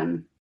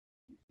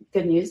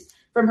 good news,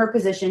 from her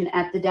position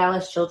at the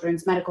Dallas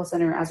Children's Medical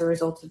Center as a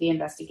result of the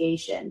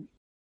investigation.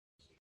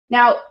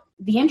 Now,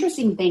 the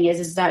interesting thing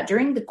is that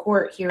during the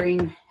court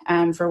hearing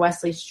for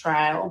Wesley's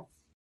trial,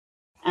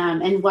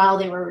 and while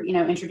they were,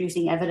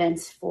 introducing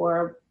evidence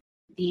for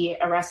the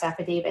arrest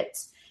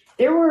affidavits,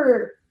 there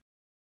were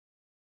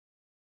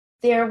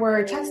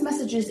text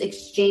messages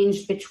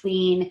exchanged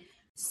between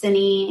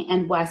Cindy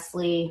and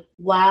Wesley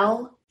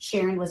while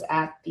Sherin was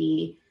at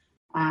the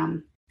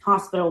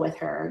hospital with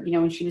her,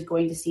 when she was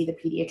going to see the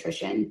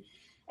pediatrician,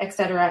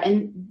 etc.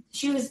 And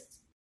she was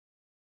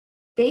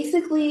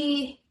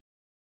basically,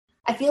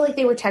 I feel like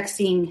they were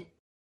texting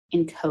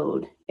in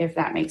code, if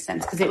that makes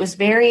sense, because it was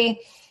very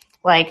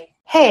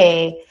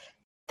hey,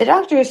 the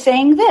doctor is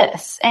saying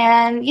this,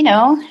 and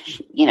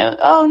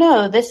oh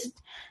no, this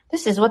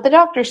is what the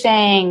doctor's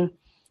saying.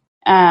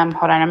 Hold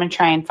on, I'm gonna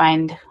try and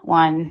find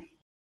one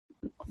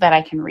that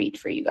I can read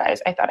for you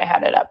guys. I thought I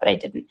had it up, but I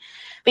didn't.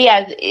 But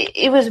yeah,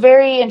 it was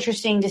very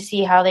interesting to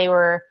see how they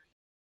were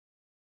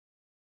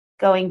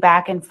going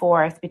back and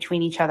forth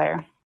between each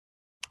other.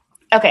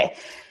 Okay,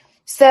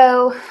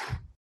 so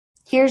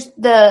here's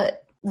the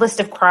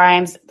list of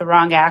crimes, the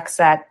wrong acts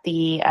that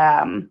the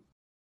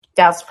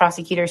Dallas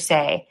prosecutors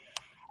say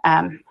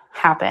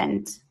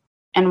happened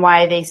and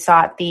why they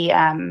sought the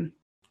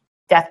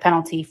death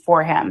penalty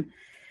for him.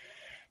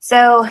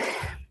 So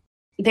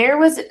there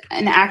was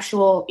an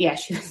actual,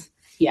 she was,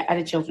 at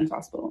a children's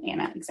hospital,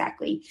 Anna,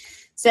 exactly.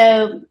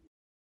 So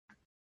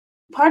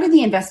part of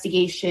the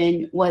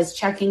investigation was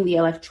checking the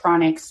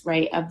electronics,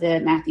 right, of the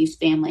Mathews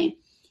family.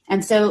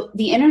 And so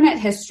the internet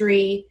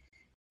history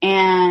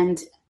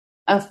and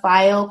a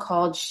file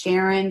called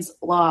Sherin's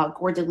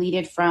log were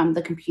deleted from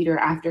the computer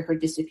after her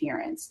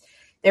disappearance.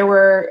 There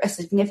were a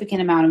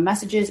significant amount of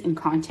messages and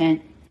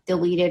content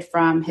deleted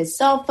from his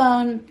cell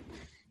phone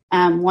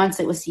once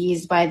it was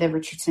seized by the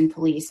Richardson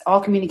police.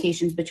 All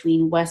communications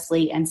between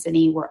Wesley and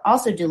Cindy were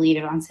also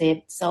deleted on his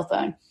cell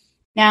phone.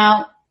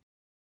 Now,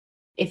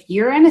 if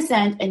you're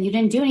innocent and you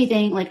didn't do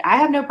anything, I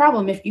have no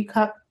problem if you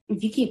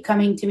keep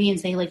coming to me and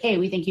saying hey,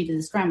 we think you did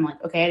this crime. I'm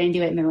like, okay, I didn't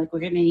do it. And they're like, we're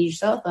going to need your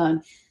cell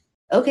phone.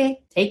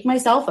 Okay, take my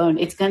cell phone.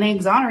 It's going to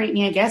exonerate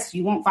me, I guess.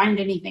 You won't find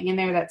anything in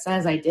there that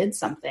says I did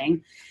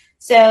something.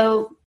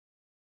 So,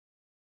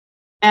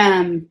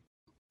 let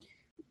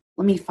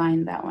me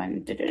find that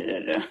one.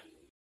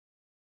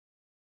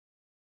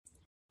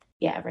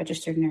 Yeah,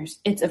 registered nurse.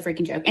 It's a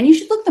freaking joke. And you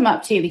should look them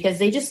up too, because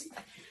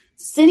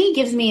Cindy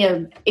gives me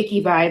a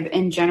icky vibe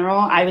in general.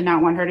 I would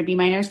not want her to be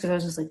my nurse because I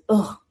was just like,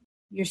 oh,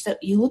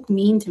 you look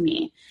mean to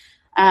me.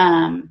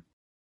 Here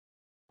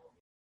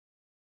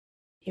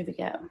we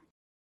go.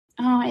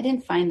 Oh, I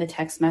didn't find the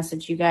text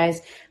message, you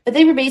guys. But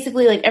they were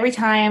basically every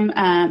time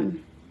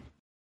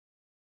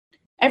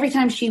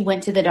she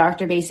went to the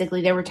doctor,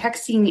 basically, they were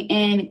texting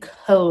in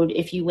code,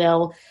 if you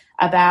will,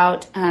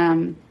 about,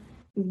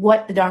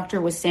 what the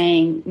doctor was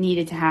saying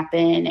needed to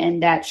happen,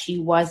 and that she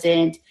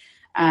wasn't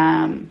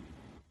gaining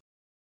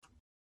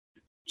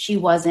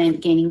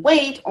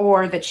weight,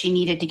 or that she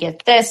needed to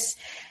get this.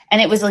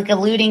 And it was like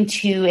alluding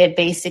to it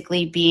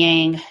basically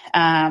being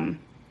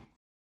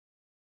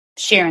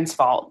Sharon's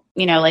fault.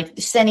 You know, like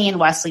Cindy and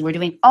Wesley were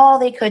doing all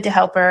they could to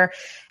help her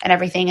and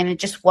everything, and it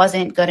just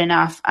wasn't good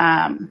enough.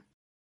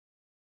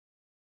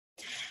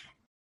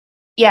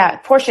 Yeah,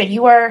 Portia,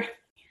 you were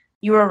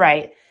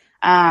right.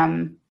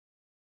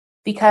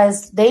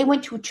 Because they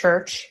went to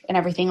church and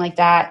everything like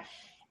that.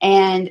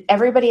 And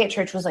everybody at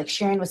church was like,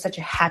 Sherin was such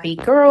a happy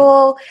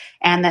girl,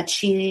 and that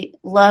she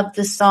loved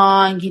the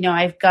song. You know,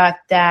 I've got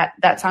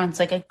that song. It's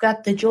like, I've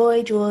got the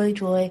joy, joy,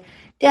 joy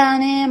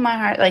down in my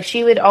heart. Like,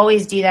 she would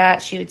always do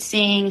that. She would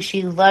sing.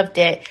 She loved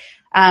it.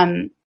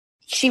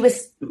 She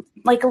was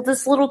like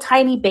this little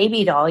tiny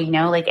baby doll, you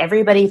know, like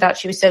everybody thought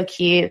she was so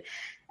cute.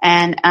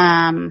 And,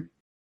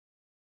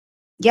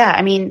 yeah,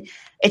 I mean,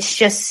 it's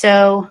just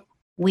so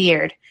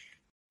weird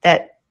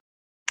that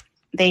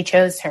they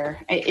chose her.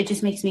 It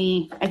just makes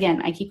me,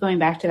 again, I keep going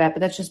back to that, but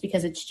that's just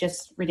because it's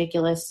just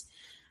ridiculous.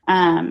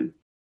 Okay,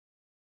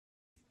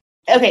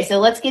 so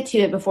let's get to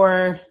it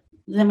before,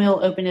 then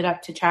we'll open it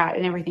up to chat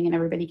and everything, and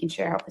everybody can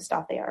share how pissed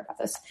off they are about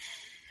this.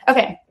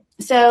 Okay,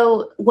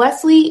 so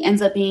Wesley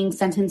ends up being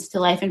sentenced to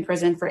life in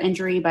prison for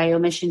injury by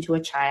omission to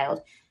a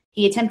child.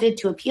 He attempted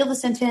to appeal the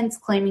sentence,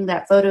 claiming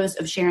that photos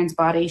of Sharon's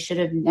body should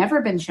have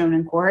never been shown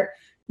in court,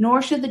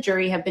 nor should the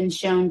jury have been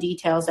shown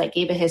details that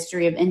gave a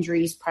history of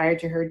injuries prior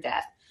to her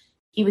death.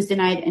 He was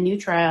denied a new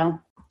trial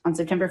on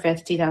September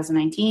 5th,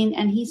 2019,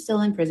 and he's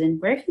still in prison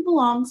where he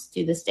belongs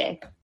to this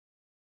day.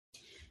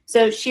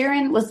 So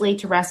Sherin was laid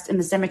to rest in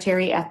the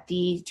cemetery at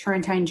the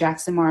Turrentine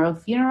Jackson Morrow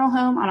Funeral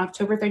Home on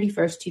October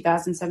 31st,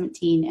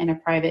 2017, in a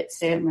private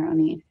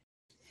ceremony.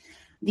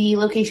 The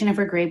location of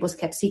her grave was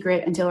kept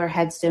secret until her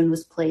headstone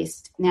was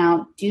placed.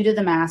 Now, due to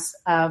the mass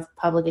of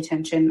public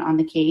attention on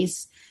the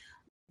case,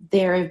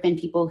 there have been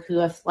people who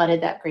have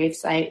flooded that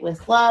gravesite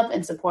with love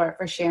and support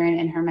for Sherin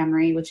and her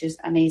memory, which is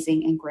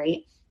amazing and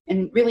great,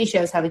 and really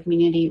shows how the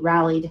community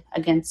rallied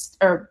against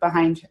or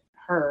behind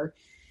her.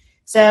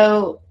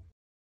 So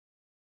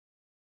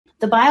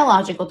the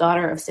biological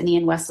daughter of Cindy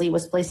and Wesley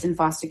was placed in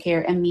foster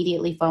care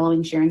immediately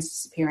following Sharon's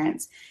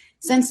disappearance.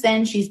 Since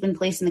then, she's been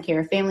placed in the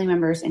care of family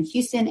members in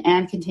Houston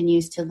and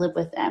continues to live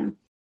with them.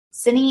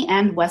 Cindy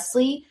and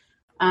Wesley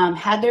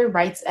had their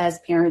rights as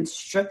parents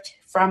stripped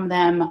from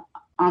them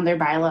on their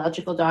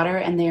biological daughter,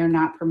 and they are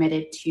not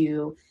permitted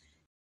to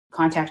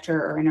contact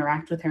her or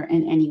interact with her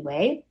in any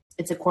way.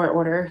 It's a court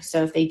order,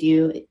 so if they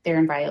do, they're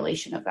in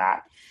violation of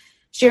that.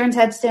 Sharon's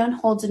headstone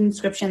holds an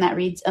inscription that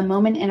reads, "A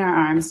moment in our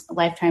arms, a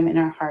lifetime in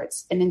our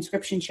hearts," an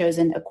inscription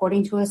chosen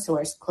according to a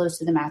source close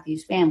to the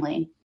Mathews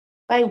family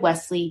by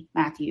Wesley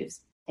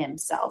Mathews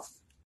himself.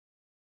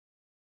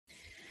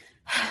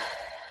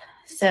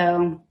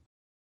 So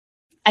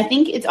I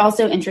think it's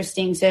also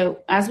interesting.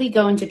 So as we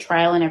go into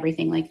trial and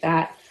everything like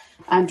that,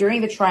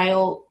 during the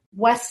trial,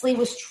 Wesley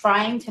was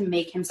trying to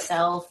make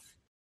himself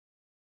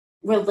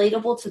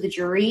relatable to the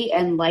jury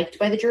and liked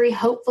by the jury,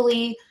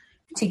 hopefully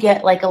to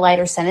get like a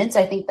lighter sentence.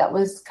 I think that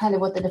was kind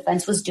of what the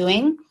defense was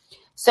doing.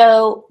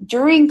 So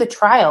during the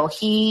trial,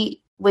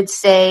 he would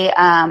say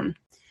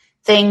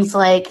things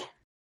like,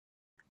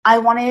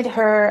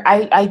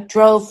 I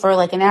drove for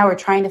like an hour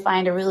trying to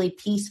find a really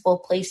peaceful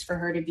place for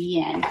her to be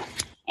in.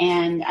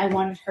 And I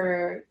wanted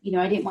her, you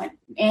know, I didn't want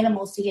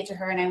animals to get to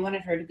her, and I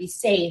wanted her to be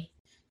safe.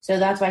 So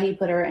that's why he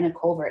put her in a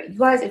culvert. You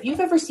guys, if you've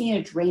ever seen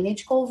a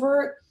drainage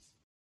culvert,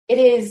 it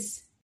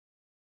is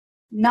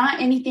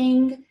not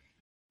anything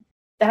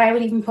that I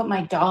would even put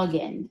my dog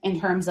in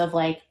terms of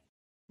like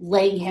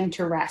laying him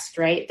to rest,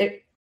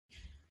 right?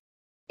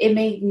 It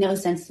made no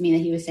sense to me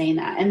that he was saying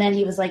that. And then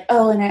he was like,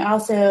 oh, and I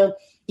also,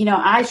 you know,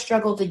 I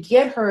struggled to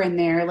get her in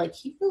there. Like,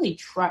 he really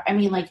tried. I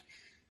mean, like,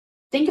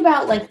 think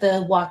about like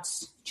the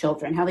Watts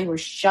children, how they were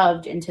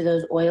shoved into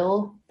those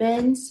oil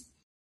bins.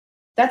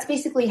 That's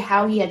basically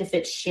how he had to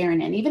fit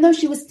Sherin in. Even though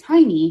she was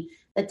tiny,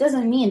 that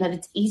doesn't mean that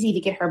it's easy to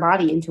get her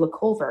body into a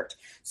culvert.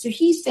 So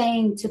he's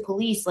saying to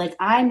police, like,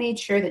 I made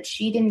sure that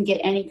she didn't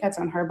get any cuts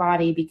on her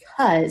body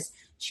because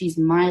she's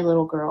my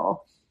little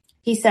girl.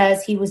 He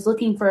says he was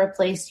looking for a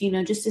place, you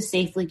know, just to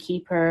safely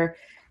keep her.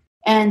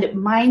 And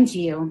mind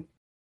you,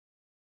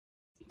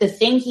 the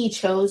thing he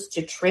chose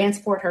to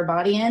transport her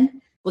body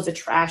in was a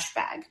trash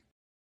bag.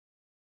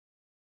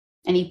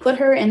 And he put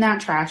her in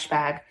that trash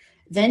bag,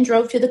 then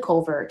drove to the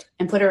culvert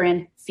and put her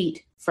in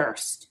feet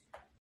first.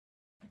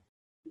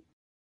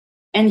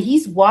 And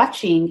he's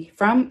watching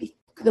from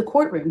the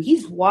courtroom.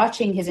 He's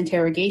watching his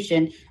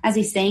interrogation as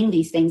he's saying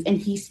these things, and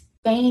he's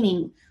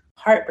feigning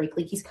heartbreak.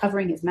 Like, he's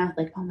covering his mouth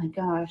like, oh my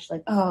gosh,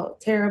 like, oh,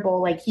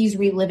 terrible. Like, he's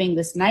reliving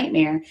this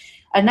nightmare.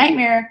 A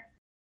nightmare,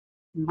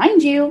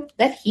 mind you,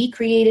 that he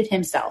created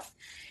himself.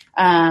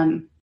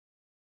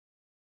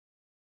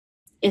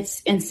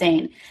 It's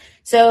insane.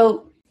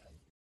 So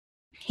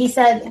he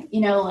said,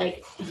 you know,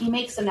 like, he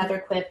makes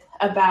another quip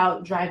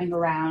about driving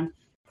around,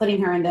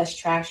 putting her in this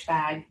trash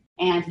bag.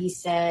 And he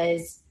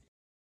says,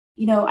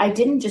 I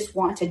didn't just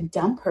want to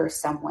dump her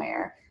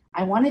somewhere.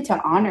 I wanted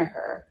to honor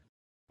her.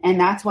 And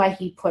that's why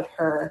he put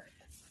her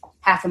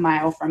half a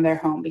mile from their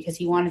home, because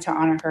he wanted to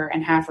honor her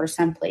and have her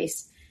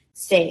someplace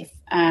safe.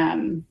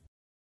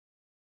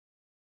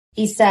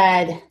 He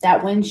said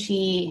that when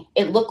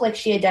it looked like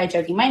she had died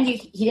choking. Mind you,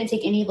 he didn't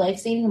take any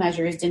life-saving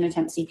measures, didn't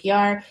attempt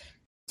CPR,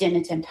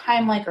 didn't attempt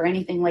Heimlich or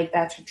anything like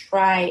that to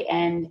try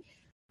and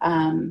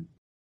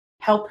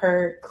help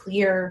her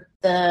clear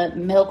the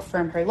milk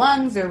from her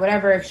lungs or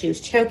whatever if she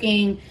was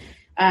choking.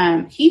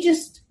 He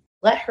just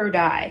let her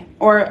die,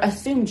 or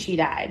assumed she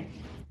died.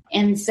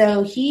 And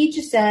so he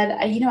just said,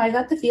 I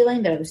got the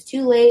feeling that it was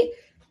too late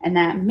and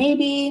that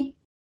maybe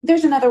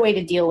there's another way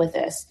to deal with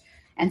this.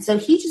 And so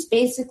he just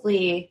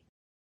basically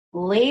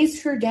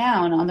lays her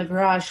down on the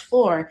garage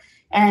floor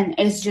and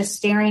is just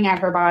staring at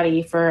her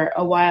body for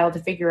a while to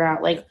figure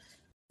out like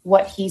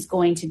what he's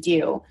going to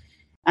do.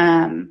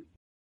 And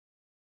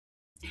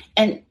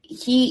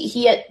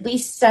he at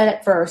least said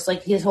at first,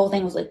 like his whole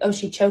thing was like, oh,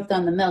 she choked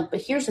on the milk.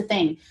 But here's the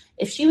thing.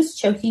 If she was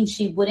choking,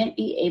 she wouldn't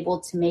be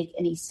able to make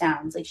any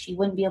sounds. Like she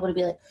wouldn't be able to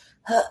be like,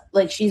 huh.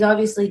 Like she's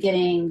obviously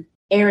getting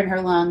air in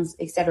her lungs,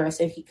 etc.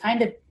 So he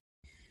kind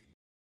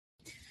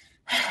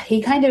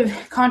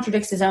of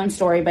contradicts his own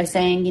story by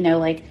saying,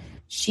 like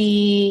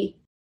she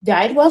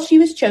died while she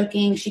was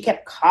choking. She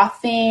kept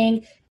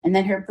coughing and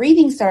then her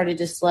breathing started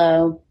to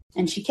slow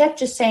and she kept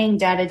just saying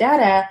da da da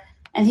da.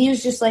 And he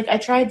was just like, I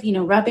tried,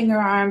 rubbing her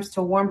arms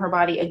to warm her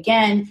body.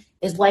 Again,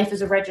 his wife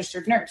is a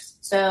registered nurse.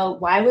 So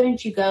why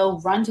wouldn't you go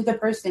run to the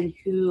person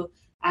who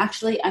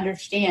actually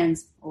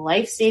understands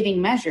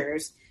life-saving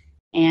measures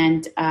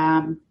and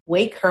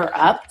wake her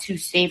up to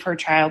save her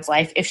child's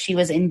life if she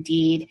was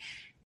indeed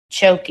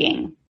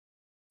choking?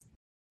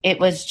 It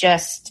was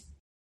just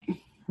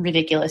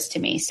ridiculous to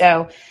me.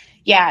 So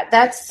yeah,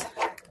 that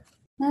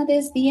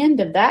is the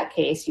end of that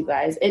case, you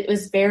guys. It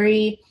was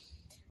very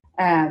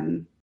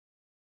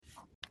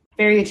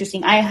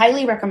interesting. I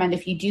highly recommend,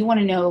 if you do want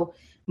to know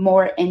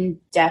more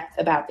in depth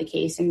about the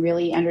case and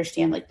really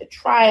understand like the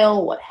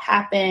trial, what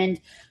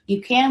happened,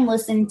 you can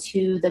listen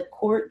to the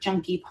Court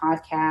Junkie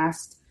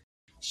podcast.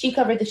 She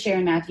covered the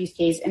Sherin Mathews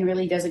case and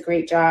really does a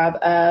great job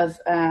of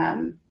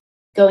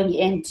going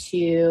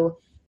into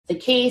the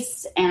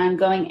case and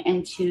going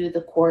into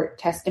the court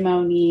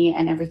testimony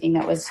and everything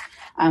that was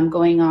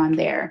going on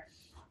there.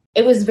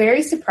 It was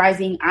very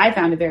surprising. I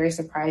found it very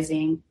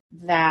surprising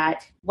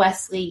that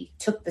Wesley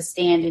took the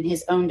stand in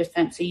his own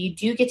defense. So you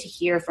do get to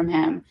hear from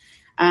him.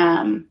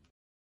 And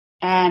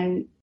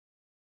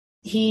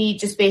he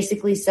just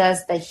basically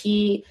says that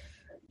he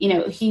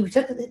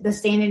took the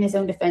stand in his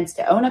own defense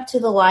to own up to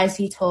the lies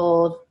he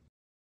told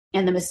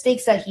and the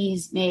mistakes that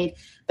he's made.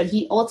 But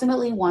he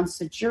ultimately wants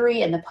the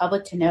jury and the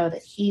public to know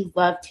that he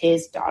loved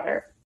his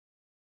daughter.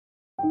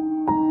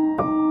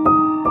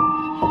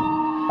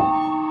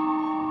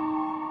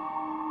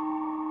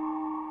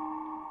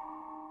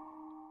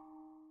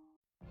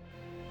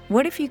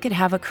 What if you could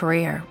have a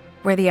career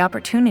where the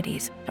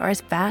opportunities are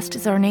as vast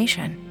as our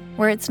nation,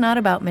 where it's not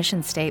about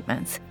mission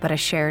statements, but a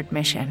shared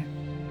mission?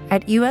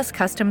 At U.S.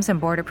 Customs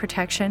and Border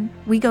Protection,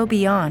 we go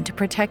beyond to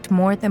protect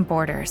more than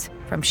borders.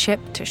 From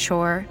ship to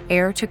shore,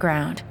 air to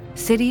ground,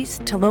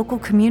 cities to local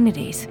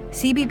communities,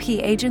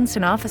 CBP agents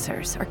and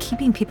officers are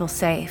keeping people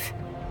safe.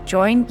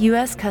 Join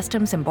U.S.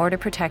 Customs and Border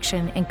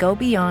Protection and go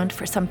beyond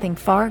for something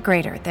far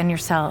greater than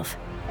yourself.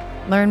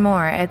 Learn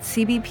more at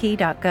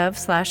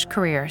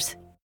cbp.gov/careers.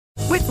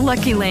 With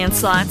Lucky Land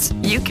Slots,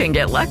 you can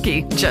get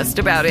lucky just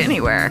about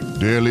anywhere.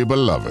 Dearly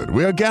beloved,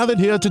 we are gathered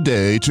here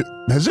today to...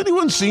 Has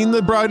anyone seen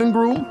the bride and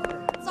groom?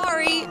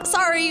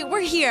 Sorry, we're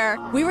here.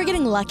 We were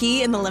getting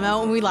lucky in the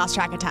limo and we lost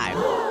track of time.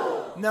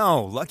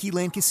 No, Lucky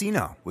Land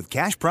Casino, with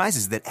cash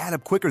prizes that add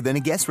up quicker than a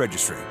guest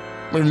registry.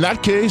 In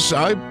that case,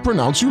 I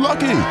pronounce you lucky.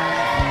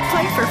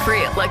 Play for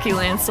free at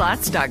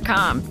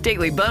LuckyLandSlots.com.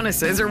 Daily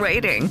bonuses are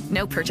waiting.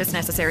 No purchase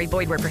necessary.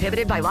 Void where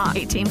prohibited by law.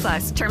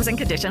 18+. Terms and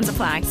conditions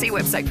apply. See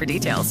website for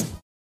details.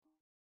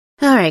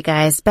 All right,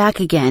 guys,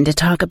 back again to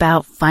talk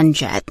about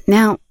FunJet.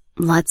 Now,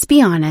 let's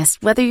be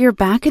honest. Whether you're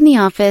back in the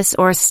office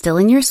or still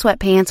in your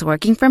sweatpants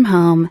working from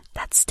home,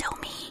 that's still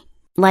me.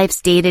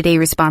 Life's day-to-day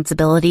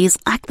responsibilities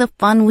lack the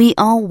fun we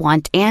all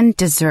want and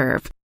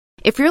deserve.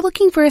 If you're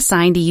looking for a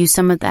sign to use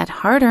some of that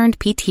hard-earned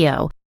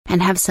PTO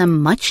and have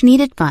some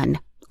much-needed fun,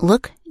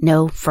 look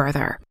no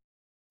further.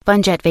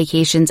 FunJet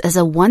Vacations is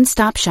a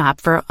one-stop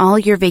shop for all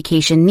your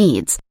vacation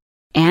needs.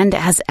 And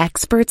as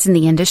experts in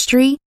the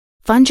industry,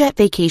 FunJet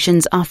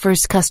Vacations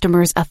offers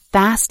customers a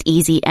fast,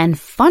 easy, and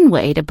fun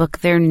way to book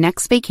their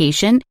next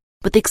vacation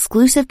with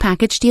exclusive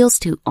package deals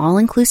to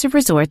all-inclusive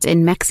resorts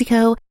in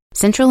Mexico,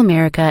 Central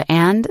America,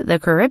 and the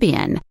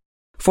Caribbean.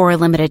 For a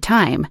limited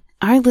time,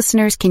 our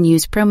listeners can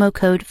use promo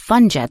code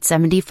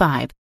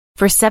FUNJET75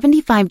 for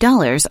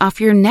 $75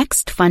 off your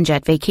next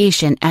FunJet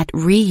vacation at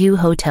Ryu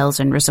Hotels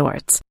and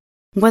Resorts.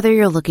 Whether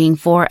you're looking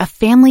for a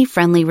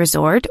family-friendly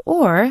resort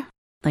or,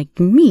 like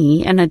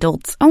me, an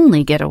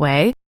adults-only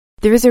getaway,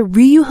 there is a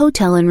Ryu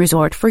Hotel and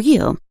Resort for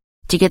you.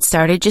 To get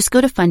started, just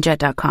go to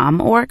funjet.com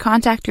or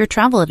contact your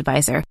travel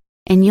advisor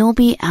and you'll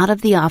be out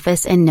of the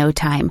office in no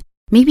time,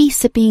 maybe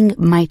sipping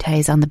Mai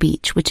Tais on the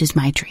beach, which is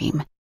my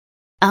dream.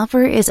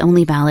 Offer is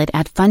only valid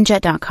at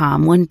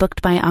funjet.com when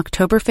booked by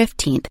October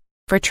 15th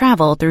for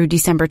travel through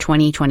December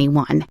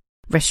 2021.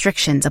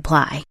 Restrictions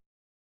apply.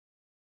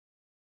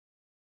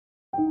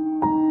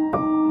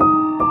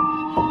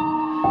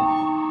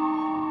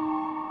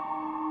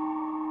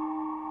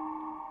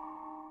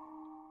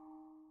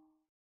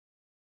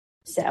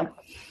 So,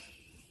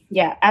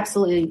 yeah,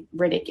 absolutely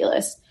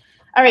ridiculous.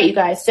 All right, you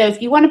guys. So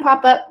if you want to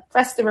pop up,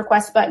 press the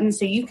request button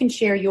so you can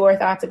share your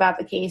thoughts about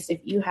the case. If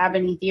you have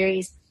any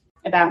theories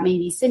about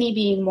maybe Cindy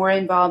being more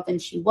involved than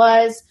she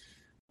was,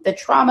 the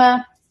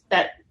trauma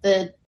that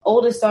the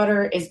oldest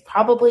daughter is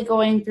probably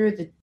going through,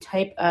 the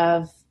type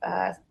of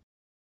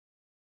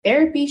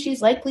therapy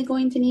she's likely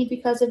going to need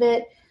because of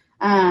it.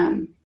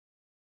 I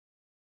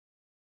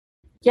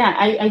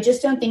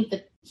just don't think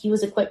that he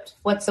was equipped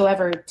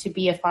whatsoever to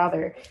be a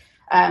father.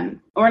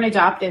 Or an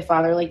adoptive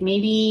father. Like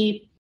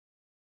maybe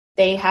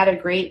they had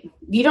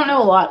you don't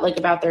know a lot like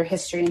about their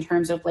history in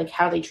terms of like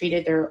how they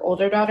treated their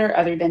older daughter,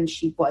 other than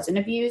she wasn't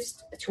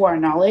abused to our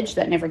knowledge.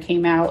 That never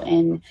came out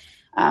in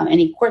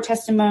any court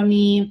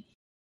testimony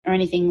or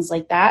anything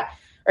like that.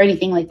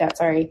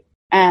 Sorry.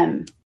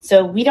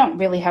 So we don't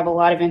really have a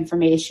lot of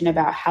information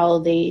about how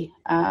they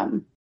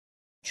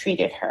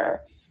treated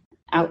her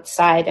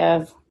outside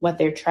of what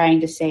they're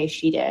trying to say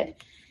she did.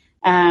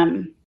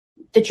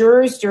 The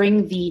jurors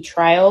during the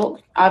trial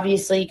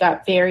obviously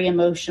got very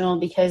emotional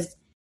because,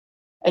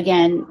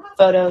 again,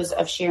 photos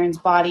of Sherin's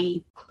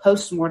body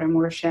post-mortem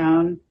were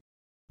shown.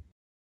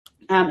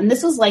 And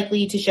this was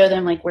likely to show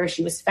them like where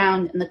she was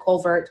found in the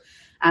culvert.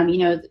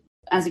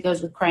 As it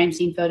goes with crime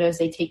scene photos,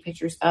 they take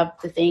pictures of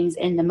the things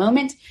in the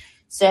moment.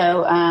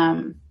 So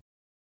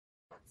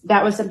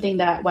that was something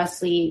that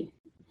Wesley,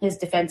 his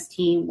defense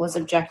team, was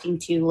objecting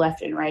to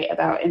left and right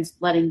about, and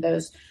letting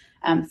those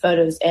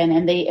photos in.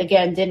 And they,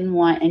 again, didn't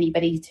want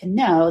anybody to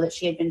know that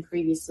she had been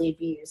previously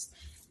abused.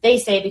 They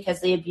say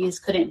because the abuse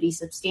couldn't be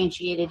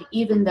substantiated,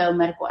 even though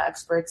medical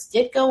experts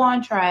did go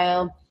on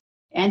trial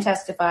and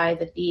testify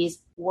that these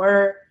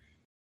were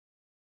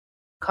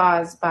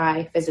caused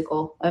by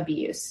physical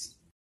abuse.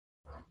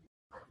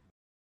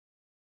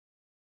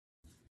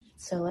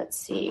 So let's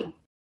see.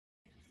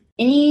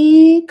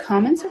 Any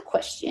comments or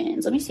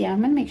questions? Let me see. I'm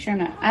going to make sure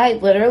I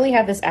literally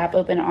have this app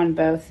open on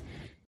both.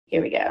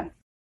 Here we go.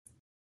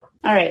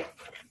 All right.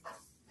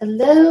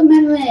 Hello,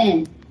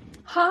 Madeline.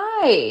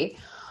 Hi.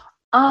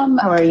 How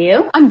are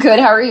you? I'm good.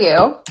 How are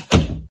you?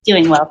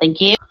 Doing well,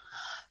 thank you.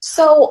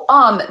 So,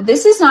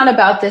 this is not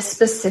about this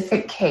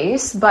specific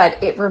case,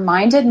 but it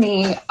reminded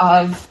me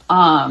of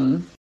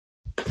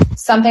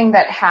something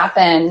that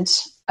happened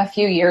a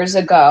few years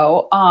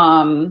ago.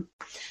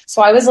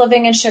 So I was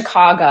living in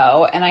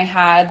Chicago, and I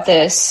had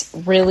this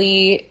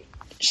really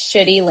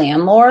shitty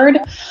landlord.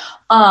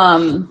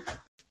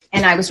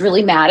 And I was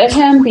really mad at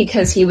him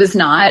because he was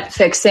not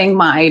fixing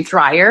my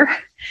dryer.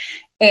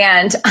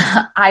 And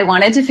I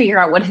wanted to figure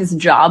out what his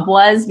job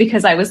was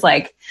because I was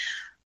like,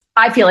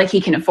 I feel like he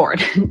can afford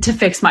to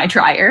fix my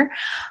dryer.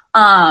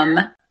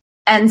 And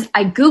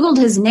I Googled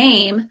his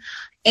name,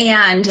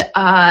 and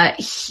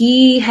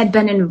he had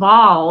been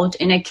involved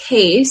in a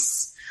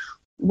case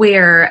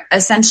where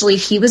essentially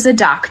he was a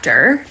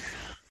doctor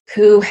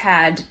who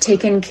had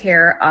taken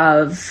care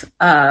of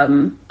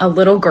a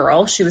little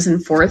girl. She was in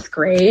 4th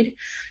grade.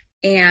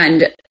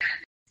 And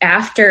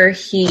after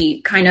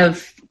he kind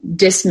of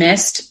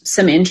dismissed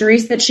some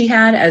injuries that she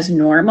had as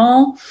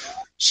normal,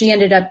 she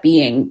ended up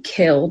being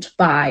killed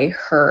by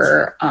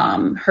her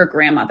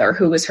grandmother,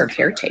 who was her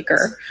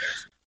caretaker.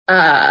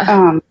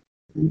 I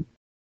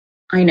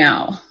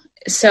know.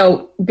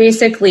 So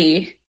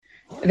basically,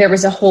 there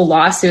was a whole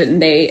lawsuit,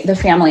 and the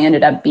family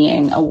ended up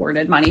being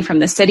awarded money from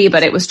the city.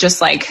 But it was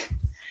just like,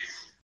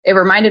 it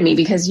reminded me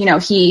because,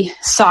 he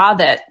saw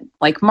that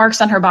like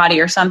marks on her body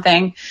or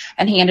something,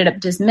 and he ended up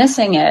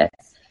dismissing it.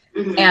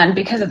 Mm-hmm. And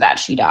because of that,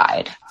 she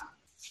died.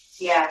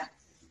 Yeah.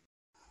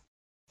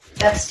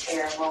 That's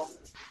terrible.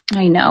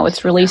 I know,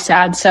 it's really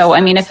sad. So,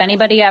 I mean, if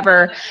anybody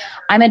ever,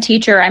 I'm a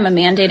teacher, I'm a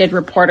mandated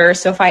reporter.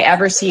 So if I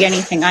ever see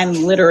anything, I'm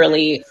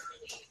literally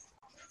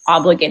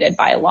obligated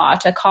by law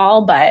to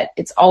call, but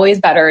it's always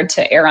better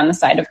to err on the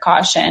side of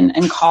caution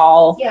and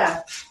call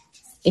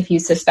if you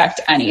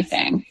suspect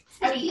anything.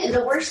 I mean, and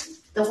the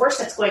worst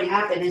that's going to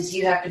happen is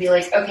you have to be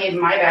like, okay,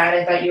 my bad,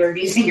 I thought you were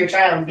abusing your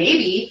child.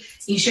 Maybe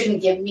you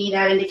shouldn't give me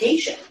that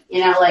indication.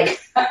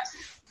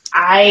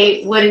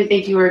 I wouldn't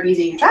think you were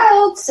abusing your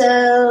child,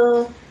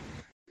 so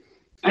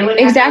I wouldn't.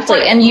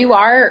 Exactly. And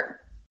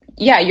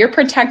you're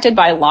protected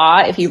by law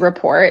if you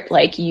report.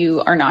 Like,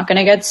 you are not going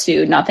to get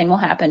sued. Nothing will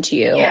happen to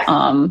you.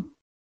 Yeah.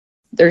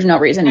 There's no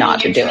reason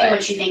not to do it.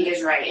 What you think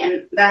is right.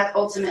 And that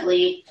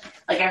ultimately,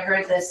 like, I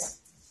heard this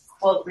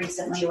quote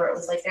recently where it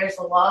was like, there's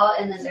the law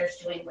and then there's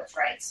doing what's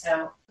right.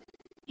 So,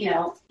 you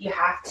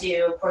have to,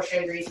 of course,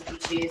 your agrees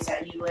with you choose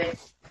that you would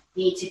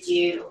need to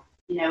do,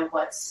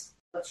 what's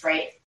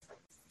right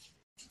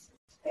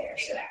there.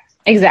 So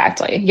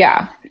exactly.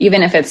 Yeah.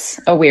 Even if it's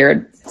a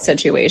weird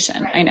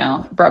situation. Right. I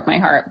know, broke my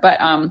heart. But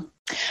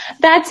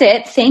That's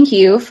it. Thank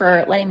you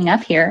for letting me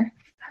up here.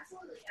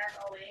 Absolutely, as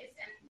always.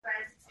 And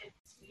guys,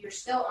 if you're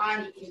still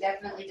on, you can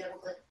definitely double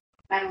click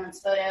Madeline's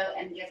photo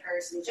and give her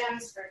some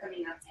gems for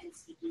coming up and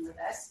speaking with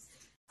us.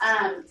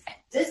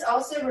 This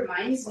also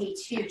reminds me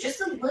too,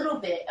 just a little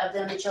bit of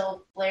the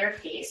Michelle Blair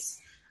case.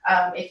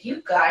 If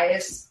you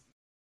guys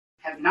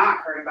have not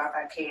heard about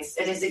that case,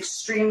 it is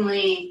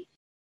extremely,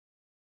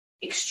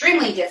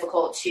 extremely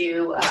difficult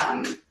to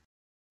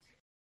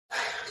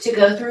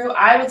go through.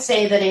 I would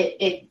say that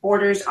it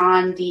borders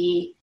on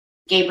the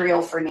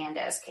Gabriel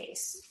Fernandez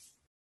case,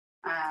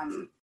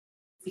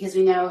 because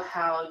we know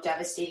how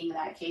devastating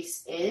that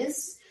case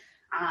is.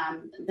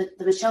 The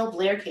Michelle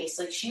Blair case,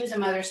 like, she was a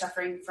mother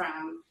suffering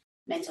from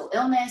mental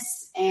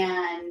illness,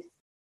 and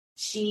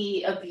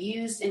she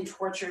abused and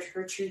tortured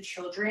her 2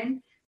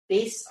 children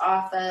based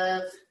off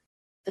of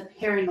the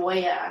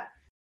paranoia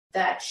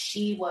that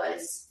she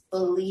was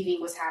believing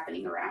was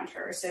happening around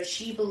her. So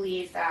she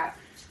believed that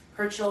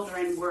her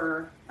children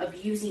were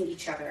abusing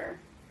each other.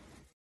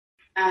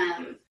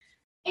 And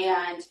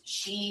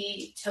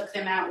she took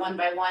them out one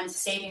by one,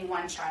 saving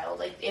one child.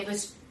 Like,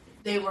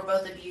 they were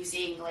both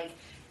abusing, like,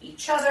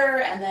 each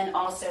other, and then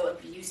also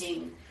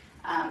abusing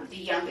the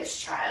youngest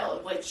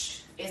child,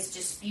 which is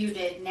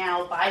disputed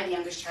now by the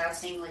youngest child,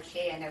 saying, like,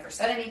 hey, I never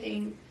said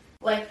anything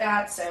like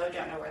that, so I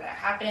don't know where that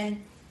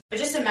happened. But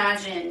just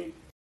imagine,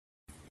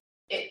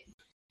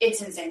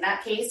 it's insane.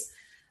 That case,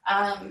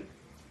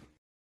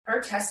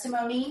 her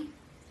testimony,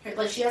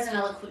 she has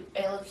an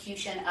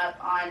elocution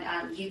up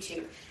on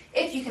YouTube.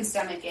 If you can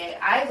stomach it,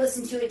 I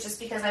listened to it just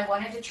because I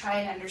wanted to try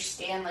and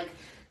understand, like,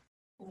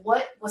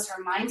 what was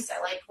her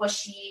mindset? Like, was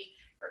she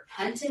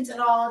repentant at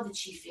all? Did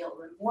she feel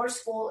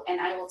remorseful?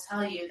 And I will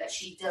tell you that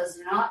she does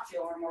not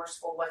feel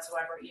remorseful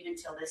whatsoever, even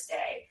till this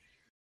day.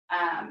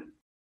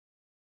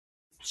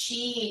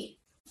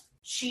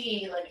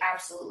 She like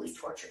absolutely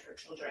tortured her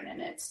children,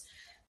 and it's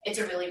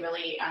a really,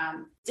 really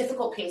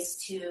difficult case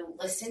to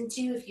listen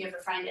to. If you ever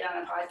find it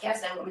on a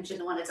podcast, I won't mention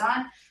the one it's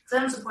on because I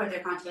don't support their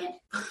content.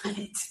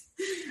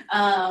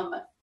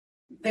 But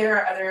there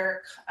are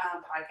other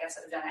podcasts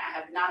that have done it. I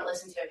have not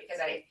listened to it because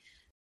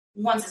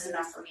once is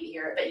enough for me to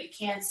hear it. But you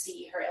can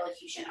see her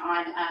elocution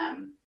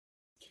on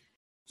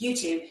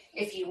YouTube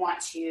if you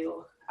want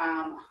to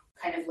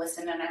kind of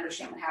listen and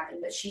understand what happened.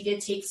 But she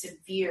did take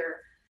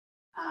severe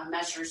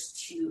measures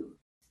to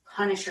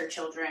punish her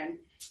children,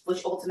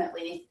 which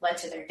ultimately led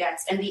to their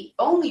deaths. And the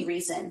only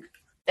reason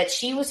that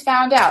she was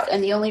found out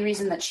and the only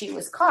reason that she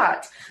was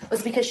caught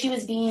was because she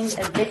was being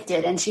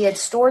evicted, and she had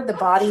stored the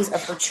bodies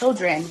of her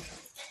children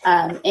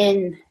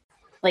in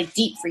like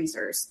deep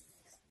freezers.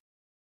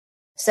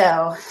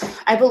 So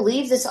I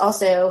believe this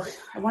also,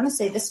 I want to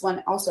say this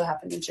one also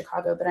happened in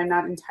Chicago, but I'm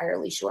not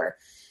entirely sure.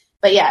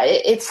 But yeah,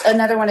 it's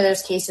another one of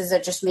those cases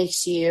that just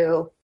makes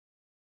you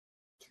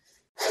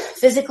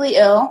physically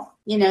ill.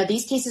 You know,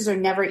 these cases are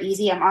never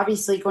easy. I'm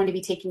obviously going to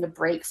be taking a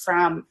break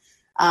from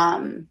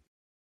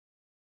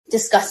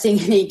discussing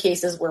any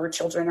cases where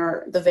children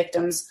are the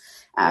victims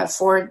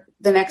for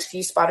the next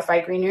few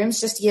Spotify Green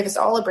Rooms, just to give us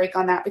all a break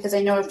on that, because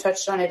I know I've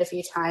touched on it a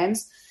few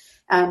times.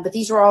 But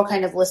these were all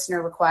kind of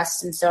listener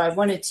requests, and so I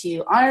wanted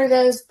to honor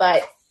those.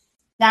 But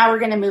now we're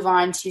going to move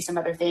on to some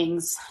other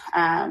things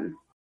in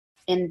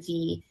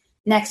the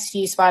next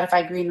few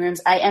Spotify Green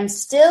Rooms. I am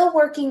still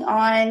working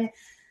on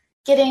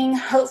getting,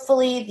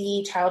 hopefully,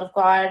 the Child of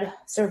God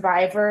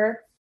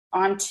survivor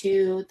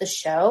onto the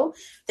show.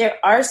 There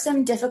are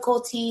some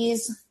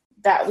difficulties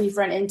that we've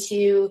run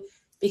into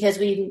because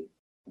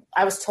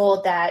I was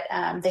told that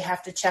they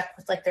have to check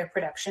with like their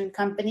production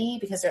company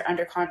because they're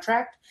under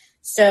contract.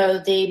 So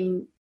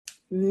they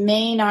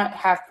may not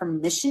have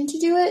permission to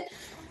do it.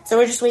 So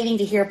we're just waiting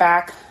to hear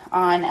back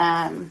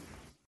on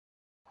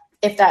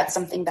if that's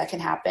something that can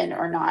happen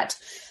or not.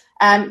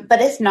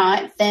 But if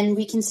not, then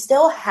we can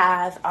still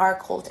have our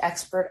cult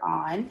expert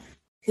on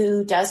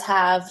who does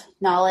have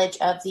knowledge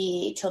of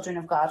the Children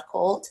of God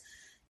cult,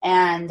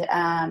 and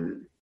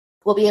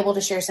we'll be able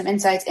to share some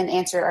insights and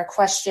answer our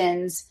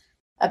questions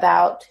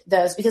about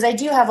those, because I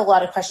do have a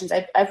lot of questions.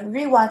 I've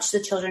rewatched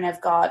the Children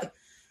of God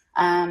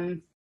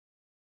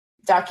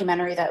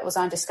documentary that was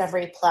on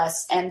Discovery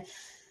Plus, and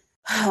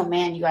oh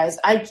man, you guys,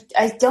 I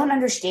don't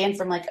understand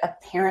from like a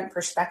parent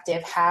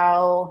perspective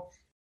how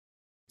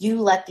you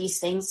let these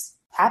things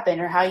happen,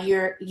 or how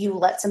you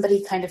let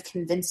somebody kind of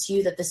convince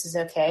you that this is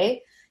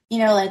okay. You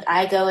know, like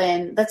I go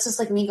in, that's just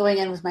like me going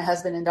in with my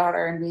husband and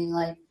daughter and being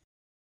like,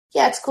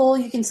 yeah, it's cool.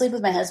 You can sleep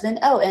with my husband.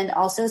 Oh, and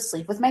also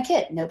sleep with my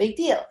kid. No big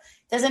deal.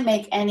 Doesn't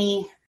make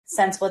any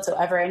sense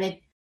whatsoever. And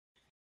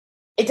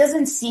it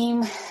doesn't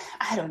seem,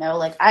 I don't know,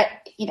 like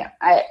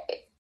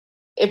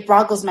it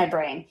boggles my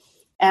brain.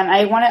 And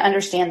I want to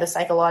understand the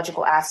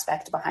psychological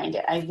aspect behind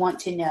it. I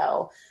want to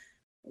know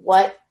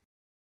what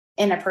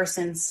in a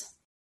person's,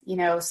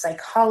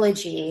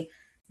 psychology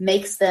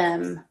makes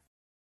them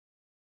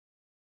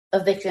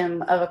a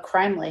victim of a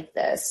crime like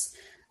this,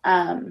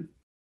 or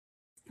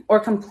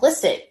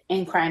complicit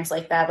in crimes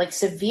like that, like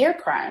severe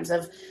crimes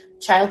of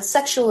child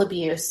sexual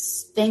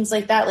abuse, things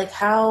like that. Like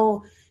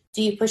how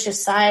do you push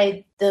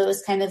aside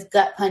those kind of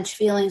gut punch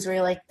feelings where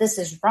you're like, this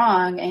is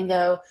wrong, and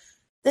go,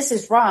 this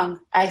is wrong,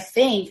 I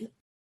think,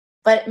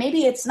 but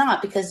maybe it's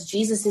not, because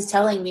Jesus is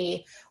telling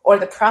me, or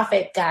the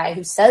prophet guy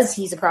who says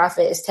he's a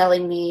prophet is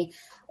telling me,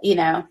 you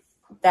know,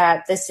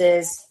 that this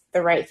is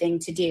the right thing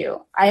to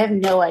do. I have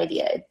no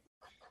idea. It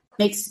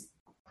makes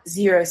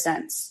zero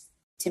sense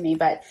to me,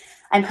 but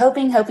I'm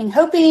hoping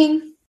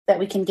that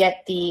we can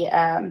get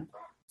the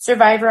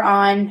survivor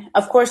on.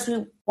 Of course,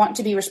 we want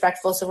to be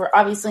respectful, so we're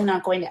obviously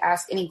not going to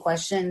ask any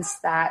questions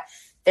that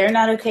they're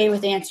not okay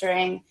with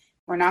answering.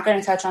 We're not going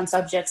to touch on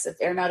subjects that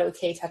they're not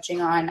okay touching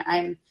on.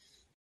 I'm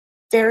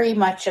very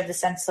much of the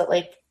sense that,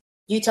 like,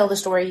 you tell the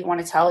story you want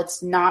to tell.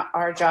 It's not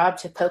our job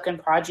to poke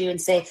and prod you and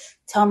say,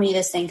 tell me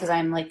this thing, because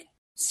I'm like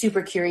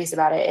super curious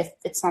about it. If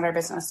it's not our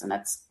business, and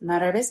that's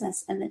not our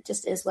business, and it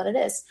just is what it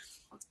is.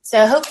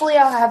 So hopefully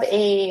I'll have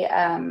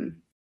an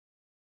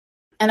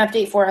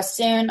update for us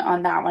soon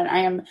on that one.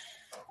 I'm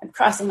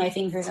crossing my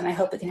fingers, and I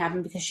hope it can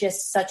happen, because she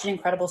has such an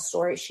incredible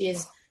story. She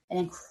is an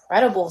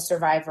incredible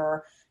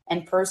survivor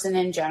and person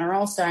in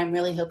general. So I'm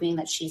really hoping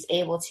that she's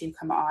able to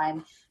come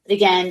on. But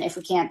again, if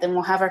we can't, then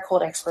we'll have our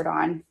cult expert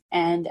on,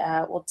 and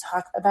we'll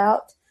talk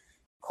about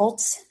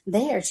cults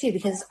there too,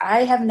 because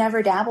I have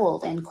never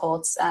dabbled in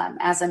cults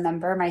as a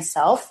member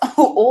myself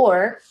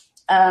or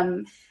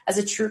as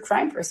a true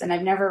crime person.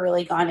 I've never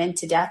really gone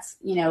into depth,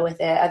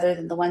 with it, other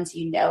than the ones,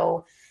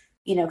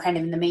 kind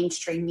of in the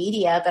mainstream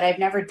media, but I've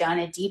never done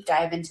a deep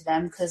dive into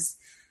them, because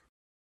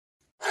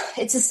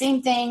it's the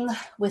same thing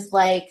with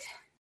like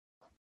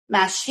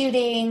mass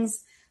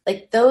shootings,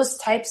 like those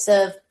types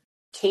of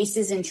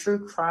cases in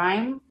true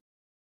crime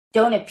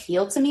don't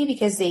appeal to me,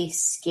 because they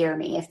scare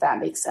me, if that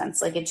makes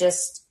sense. Like, it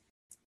just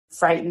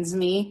frightens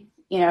me,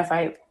 if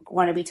I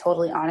want to be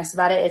totally honest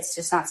about it. It's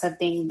just not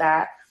something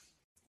that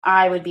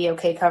I would be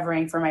okay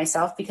covering for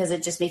myself, because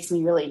it just makes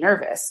me really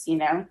nervous,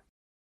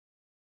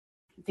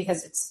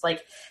 because it's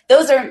like,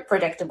 those aren't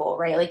predictable,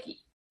 right? Like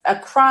a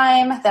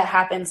crime that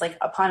happens like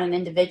upon an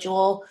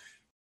individual,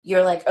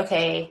 you're like,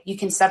 okay, you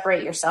can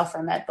separate yourself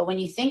from it. But when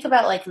you think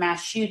about like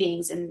mass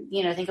shootings and,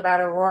 think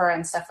about Aurora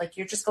and stuff, like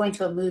you're just going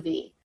to a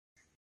movie,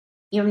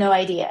 you have no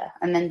idea,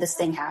 and then this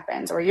thing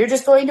happens. Or you're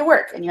just going to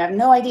work and you have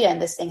no idea,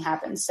 and this thing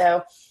happens.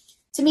 So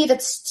to me,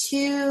 that's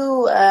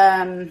too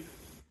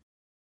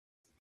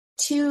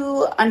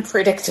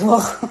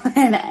unpredictable.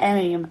 And I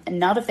am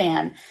not a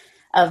fan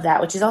of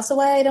that, which is also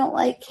why I don't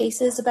like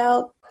cases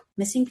about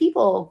missing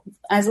people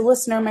as a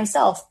listener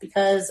myself,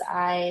 because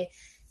I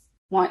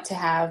want to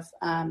have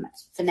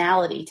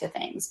finality to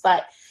things.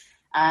 But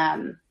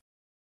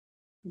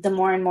the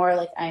more and more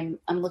like I'm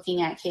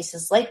looking at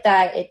cases like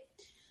that, it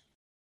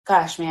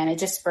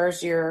just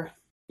spurs your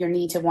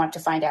need to want to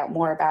find out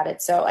more about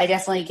it. So I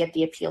definitely get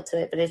the appeal to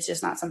it, but it's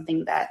just not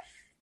something that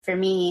for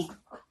me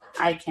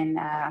I can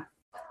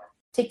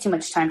take too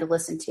much time to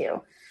listen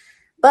to.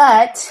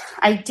 But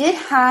I did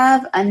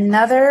have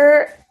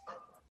another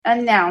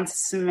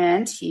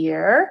announcement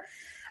here.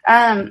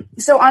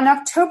 So on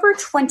October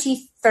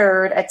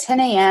 23rd at 10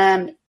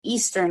 a.m.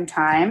 Eastern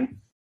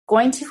time,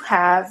 going to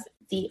have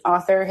the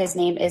author, his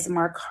name is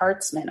Mark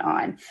Hartzman,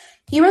 on.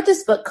 He wrote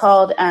this book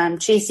called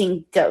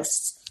Chasing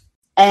Ghosts.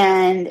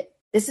 And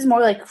this is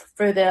more like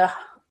for the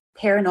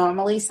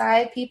paranormally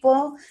side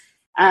people.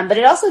 But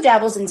it also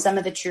dabbles in some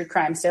of the true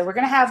crime. So we're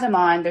going to have him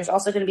on. There's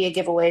also going to be a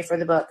giveaway for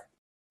the book.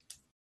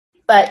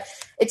 But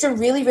it's a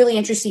really, really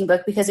interesting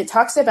book, because it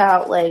talks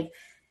about like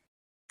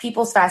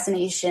people's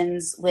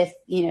fascinations with,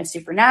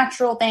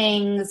 supernatural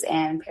things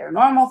and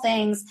paranormal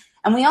things.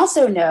 And we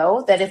also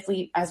know that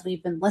as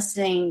we've been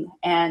listening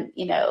and,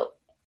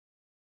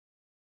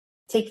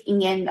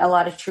 taking in a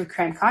lot of true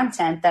crime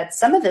content, that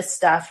some of this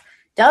stuff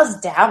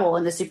does dabble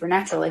in the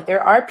supernatural. Like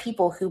there are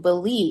people who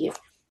believe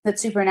that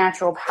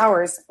supernatural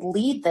powers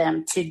lead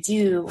them to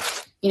do,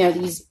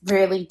 these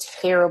really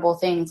terrible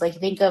things. Like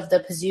think of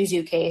the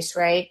Pazuzu case,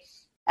 right?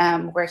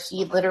 Where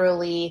he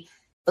literally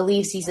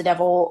believes he's a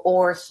devil,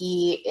 or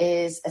he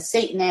is a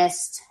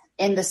Satanist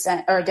in the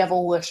sense, or a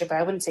devil worshiper.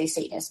 I wouldn't say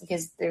Satanist,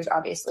 because there's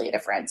obviously a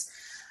difference.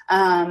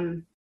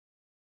 And,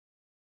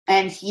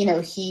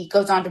 he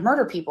goes on to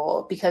murder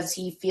people because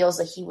he feels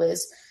that he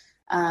was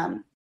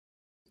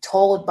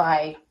told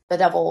by the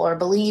devil, or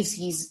believes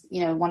he's,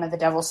 one of the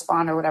devil's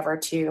spawn or whatever,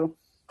 to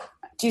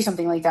do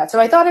something like that. So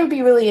I thought it would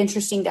be really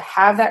interesting to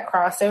have that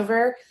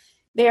crossover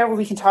there, where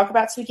we can talk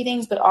about spooky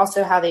things, but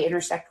also how they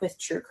intersect with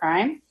true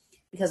crime,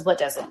 because what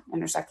doesn't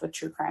intersect with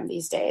true crime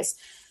these days?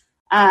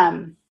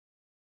 But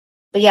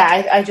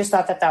yeah, I just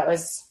thought that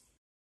was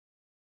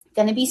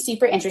going to be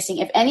super interesting.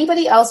 If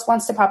anybody else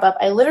wants to pop up,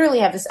 I literally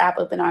have this app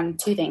open on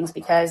two things,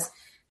 because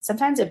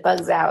sometimes it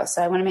bugs out.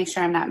 So I want to make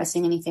sure I'm not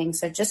missing anything.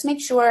 So just make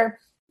sure,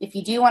 if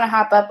you do want to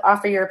hop up,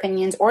 offer your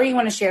opinions, or you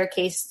want to share a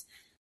case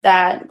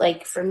that,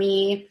 like for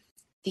me,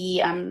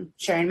 the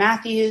Sherin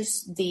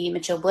Mathews, the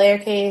Mitchell Blair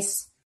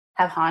case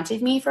have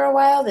haunted me for a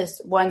while.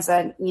 There's ones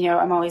that,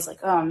 I'm always like,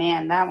 oh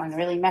man, that one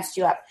really messed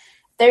you up.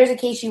 If there's a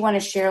case you want to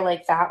share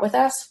like that with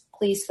us,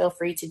 please feel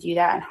free to do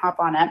that and hop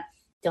on up.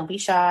 Don't be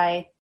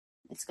shy.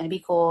 It's going to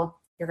be cool.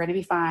 You're going to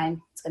be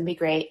fine. It's going to be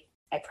great.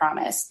 I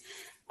promise.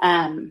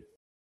 I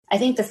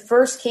think the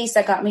first case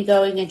that got me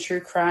going in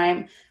true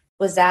crime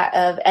was that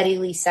of Eddie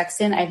Lee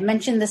Sexton. I've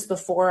mentioned this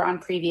before on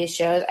previous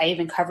shows. I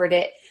even covered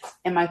it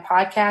in my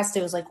podcast.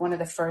 It was like one of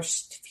the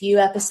first few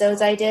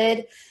episodes I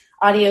did.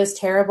 Audio is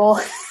terrible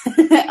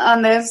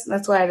on this.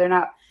 That's why they're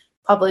not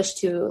published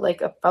to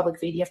like a public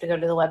feed. You have to go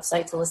to the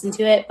website to listen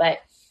to it. But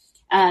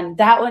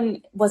that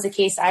one was a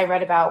case I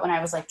read about when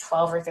I was like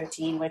 12 or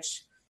 13,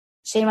 which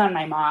shame on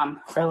my mom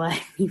for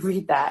letting me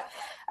read that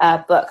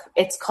book.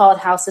 It's called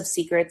House of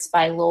Secrets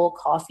by Lowell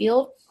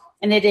Caulfield.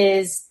 And it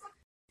is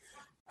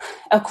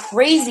a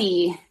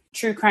crazy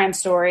true crime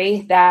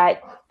story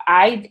that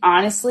I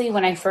honestly,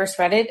 when I first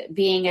read it,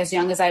 being as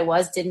young as I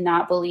was, did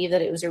not believe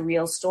that it was a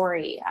real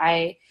story.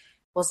 I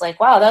was like,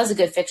 wow, that was a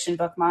good fiction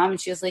book, Mom.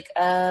 And she was like,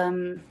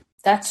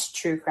 that's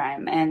true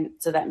crime. And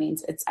so that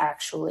means it's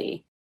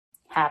actually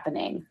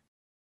happening,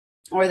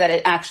 or that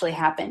it actually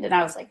happened. And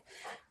I was like,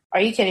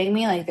 are you kidding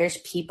me? Like, there's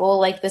people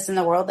like this in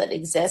the world that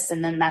exist.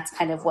 And then that's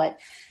kind of what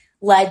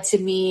led to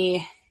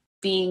me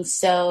being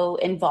so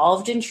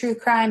involved in true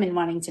crime and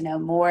wanting to know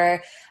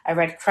more. I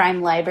read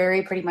Crime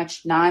Library pretty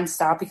much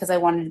nonstop because I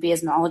wanted to be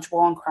as knowledgeable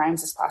on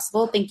crimes as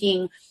possible,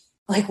 thinking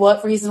like,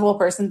 what reasonable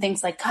person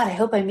thinks like, God, I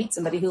hope I meet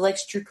somebody who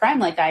likes true crime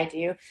like I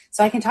do,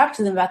 so I can talk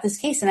to them about this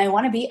case. And I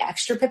want to be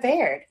extra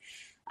prepared.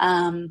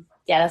 Yeah,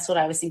 that's what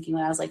I was thinking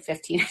when I was like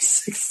 15 or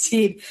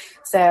 16.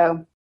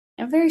 So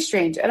very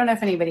strange. I don't know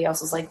if anybody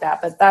else was like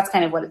that, but that's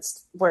kind of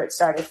where it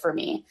started for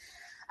me.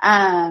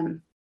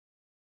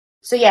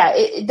 So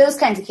yeah, those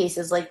kinds of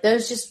cases, like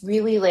those just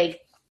really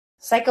like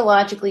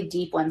psychologically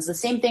deep ones. The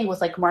same thing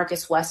with like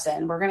Marcus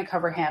Wesson. We're going to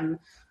cover him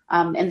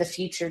in the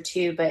future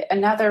too, but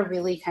another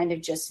really kind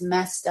of just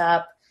messed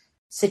up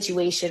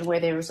situation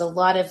where there was a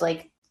lot of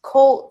like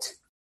cult,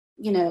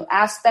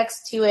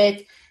 aspects to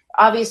it.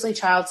 Obviously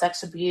child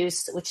sex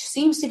abuse, which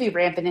seems to be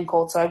rampant in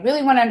cults. So I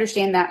really want to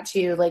understand that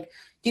too. Like,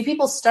 do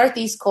people start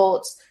these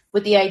cults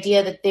with the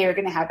idea that they're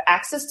going to have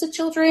access to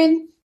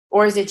children?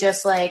 Or is it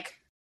just like,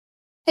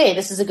 hey,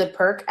 this is a good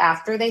perk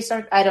after they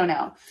start? I don't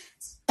know.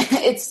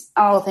 It's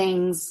all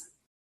things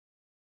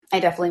I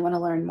definitely want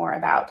to learn more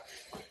about.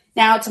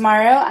 Now,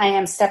 tomorrow I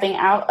am stepping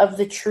out of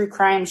the true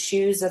crime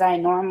shoes that I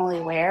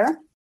normally wear.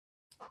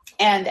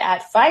 And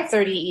at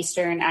 5:30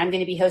 Eastern, I'm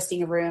going to be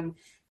hosting a room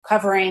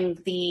covering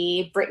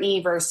the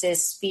Britney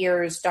versus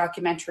Spears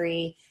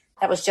documentary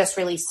that was just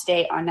released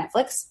today on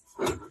Netflix.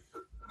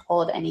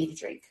 Hold, I need a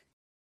drink.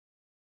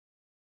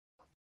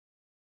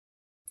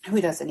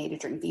 Who doesn't need a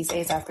drink these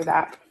days after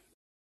that?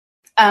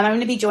 I'm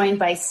going to be joined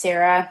by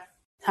Sarah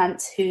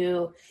Hunt,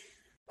 who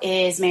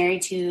is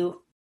married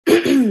to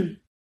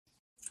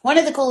one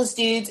of the coolest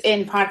dudes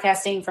in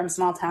podcasting from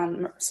Small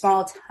Town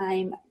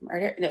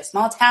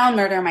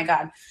Murder. My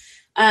God.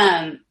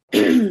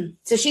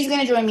 So she's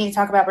going to join me to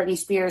talk about Britney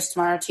Spears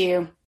tomorrow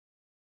too,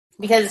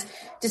 because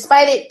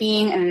despite it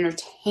being an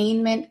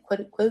entertainment, quote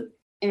unquote,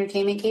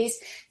 entertainment case,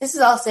 this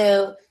is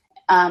also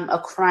a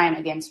crime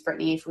against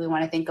Britney. If we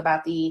want to think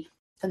about the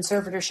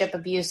conservatorship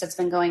abuse that's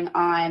been going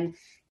on,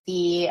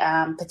 the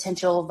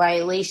potential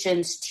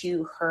violations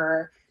to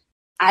her,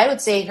 I would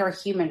say her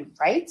human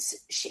rights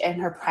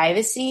and her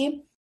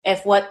privacy.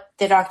 If what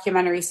the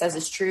documentary says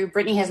is true,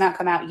 Britney has not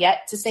come out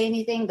yet to say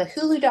anything. The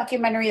Hulu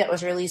documentary that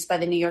was released by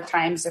the New York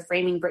Times, The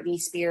Framing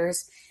Britney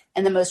Spears,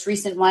 and the most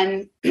recent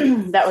one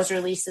that was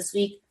released this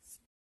week,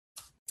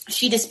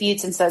 she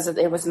disputes and says that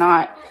it was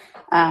not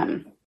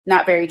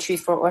very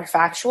truthful or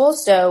factual.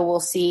 So we'll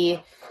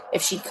see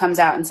if she comes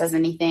out and says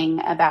anything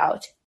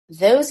about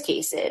those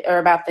cases or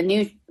about the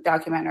new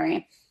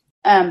documentary.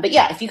 But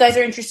yeah, if you guys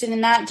are interested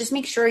in that, just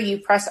make sure you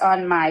press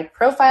on my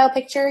profile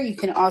picture. You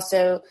can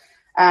also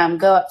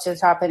go up to the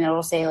top and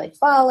it'll say like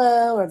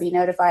follow or be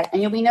notified, and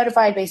you'll be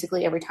notified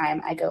basically every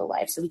time I go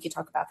live. So we can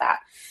talk about that.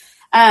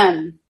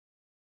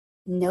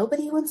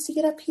 Nobody wants to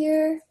get up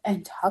here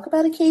and talk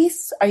about a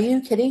case. Are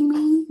you kidding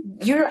me?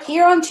 You're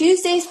here on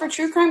Tuesdays for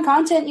true crime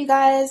content, you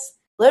guys.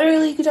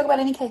 Literally, you can talk about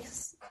any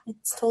case.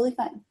 It's totally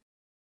fine.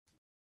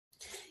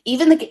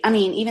 Even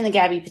the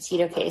Gabby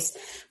Petito case,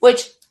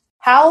 which,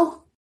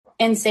 how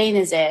insane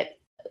is it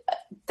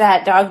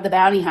that Dog the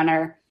Bounty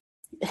Hunter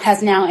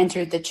has now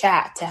entered the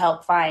chat to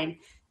help find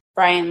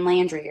Brian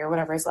Landry or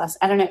whatever his last,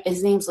 I don't know.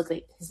 His name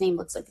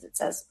looks like it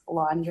says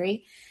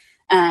Laundry.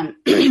 But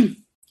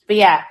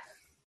yeah,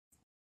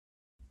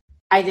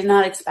 I did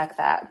not expect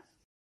that.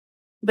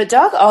 But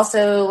Dog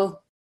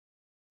also,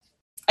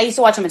 I used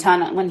to watch him a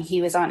ton when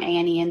he was on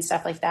A&E and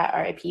stuff like that,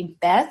 R.I.P.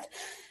 Beth.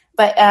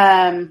 But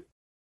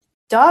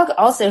Dog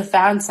also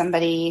found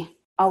somebody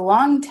a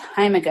long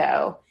time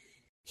ago.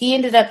 He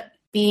ended up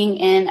being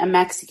in a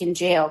Mexican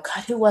jail.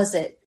 God, who was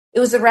it? It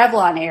was the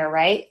Revlon heir,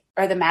 right?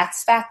 Or the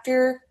Max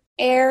Factor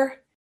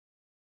heir?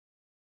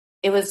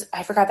 It was,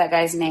 I forgot that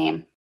guy's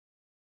name.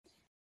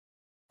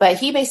 But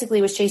he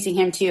basically was chasing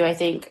him too, I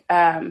think.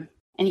 And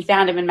he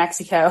found him in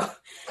Mexico.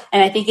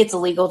 And I think it's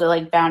illegal to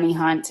like bounty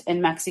hunt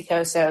in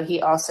Mexico. So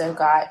he also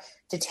got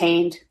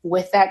detained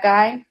with that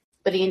guy,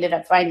 but he ended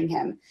up finding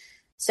him.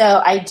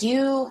 So I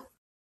do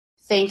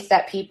think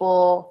that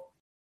people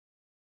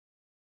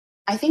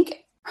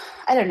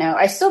I don't know.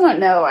 I still don't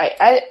know.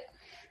 I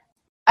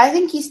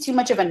think he's too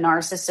much of a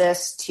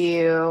narcissist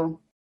to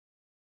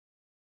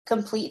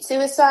complete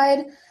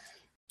suicide.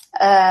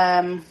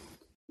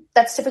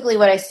 That's typically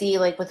what I see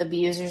like with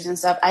abusers and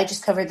stuff. I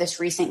just covered this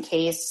recent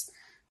case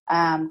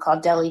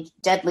called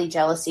Deadly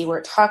Jealousy, where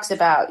it talks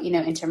about,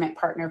 intimate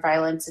partner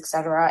violence,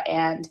 etc.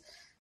 And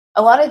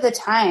a lot of the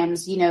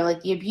times,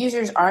 like the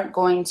abusers aren't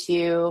going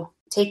to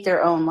take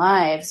their own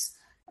lives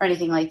or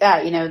anything like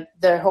that.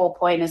 Their whole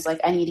point is like,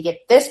 I need to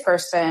get this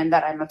person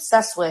that I'm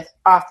obsessed with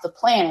off the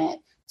planet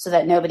so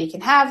that nobody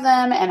can have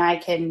them. And I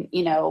can,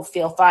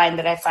 feel fine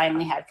that I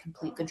finally had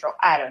complete control.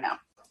 I don't know.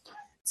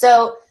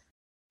 So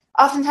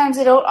oftentimes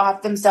they don't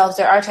off themselves.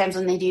 There are times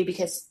when they do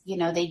because,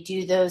 they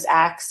do those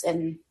acts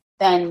and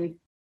then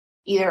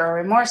either are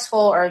remorseful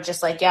or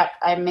just like, yep,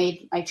 I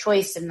made my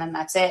choice and then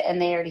that's it.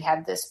 And they already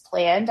had this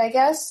planned, I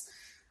guess.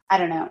 I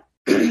don't know.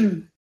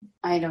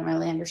 I don't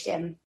really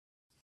understand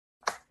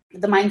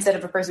the mindset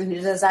of a person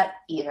who does that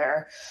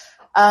either.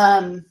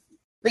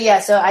 But yeah,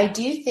 so I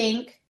do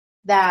think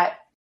that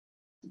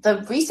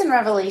the recent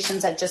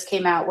revelations that just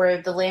came out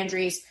where the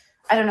Landrys,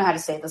 I don't know how to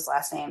say this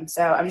last name,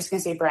 so I'm just going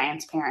to say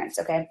Brian's parents,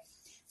 okay?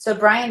 So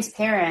Brian's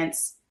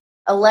parents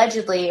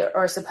allegedly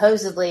or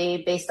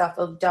supposedly, based off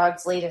of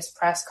Doug's latest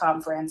press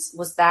conference,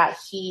 was that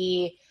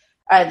the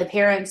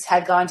parents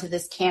had gone to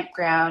this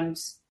campground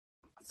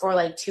for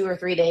like 2 or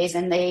 3 days,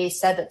 and they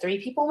said that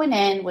 3 people went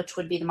in, which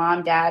would be the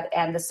mom, dad,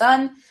 and the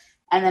son,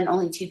 and then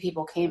only 2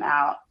 people came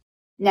out.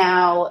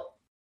 Now,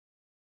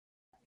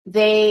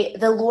 the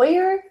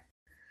lawyer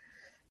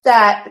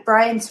that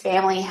Brian's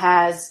family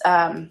has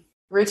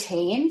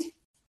retained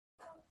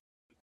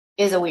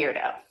is a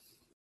weirdo.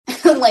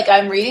 Like,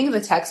 I'm reading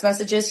the text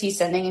messages he's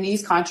sending and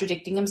he's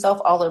contradicting himself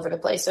all over the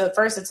place. So at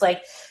first it's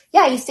like,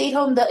 yeah, he stayed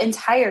home the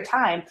entire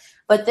time,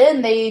 but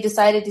then they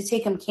decided to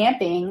take him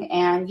camping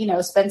and,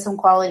 spend some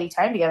quality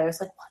time together.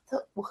 It's like,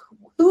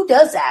 who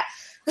does that?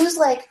 Who's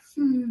like,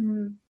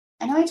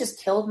 I know I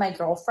just killed my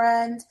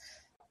girlfriend,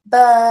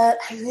 but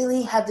I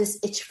really have this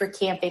itch for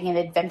camping and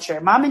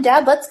adventure. Mom and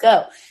dad, let's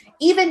go.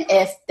 Even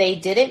if they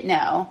didn't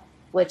know,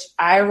 which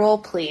I roll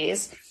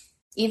please,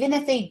 even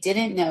if they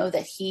didn't know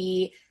that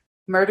he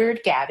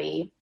murdered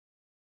Gabby,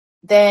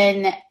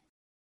 then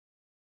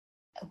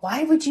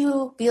why would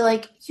you be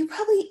like,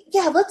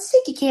 let's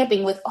take you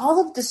camping with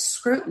all of the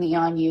scrutiny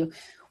on you?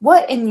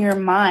 What in your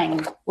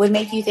mind would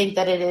make you think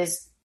that it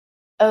is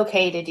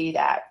okay to do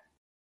that?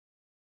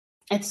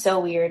 It's so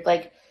weird.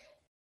 Like,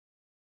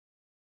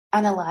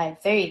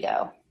 unalive. There you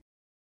go.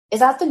 Is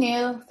that the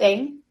new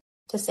thing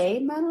to say,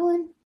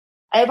 Madeline?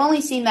 I've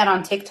only seen that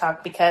on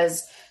TikTok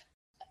because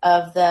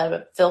of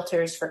the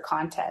filters for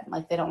content.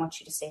 Like, they don't want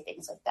you to say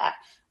things like that,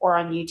 or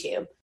on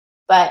YouTube.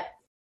 But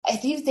I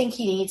do think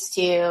he needs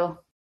to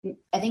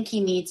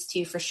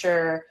for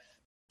sure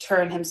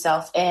turn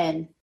himself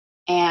in.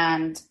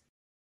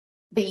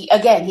 But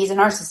again, he's a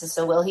narcissist,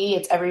 so will he?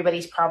 It's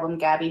everybody's problem.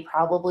 Gabby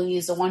probably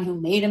is the one who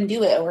made him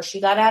do it, or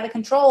she got out of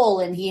control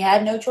and he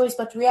had no choice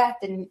but to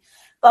react and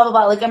blah, blah,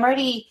 blah. Like, I'm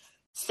already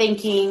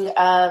thinking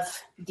of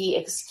the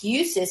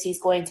excuses he's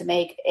going to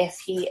make if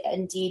he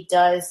indeed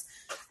does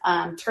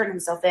turn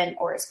himself in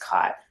or is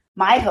caught.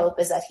 My hope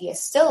is that he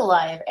is still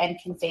alive and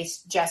can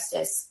face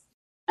justice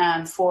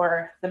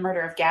for the murder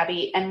of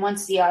Gabby. And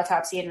once the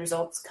autopsy and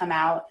results come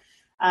out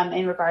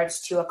in regards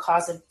to a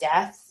cause of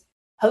death,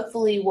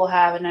 hopefully we'll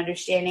have an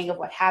understanding of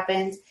what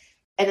happened,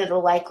 and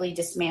it'll likely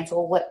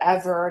dismantle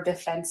whatever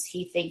defense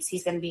he thinks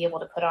he's going to be able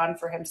to put on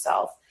for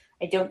himself.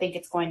 I don't think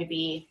it's going to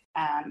be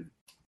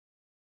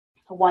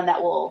one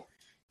that will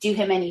do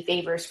him any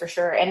favors for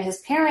sure. And his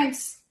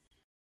parents,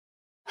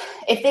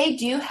 if they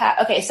do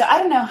have, so I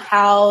don't know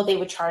how they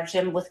would charge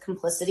him with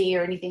complicity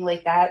or anything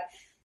like that,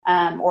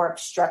 or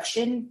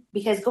obstruction,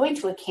 because going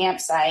to a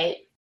campsite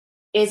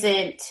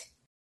isn't,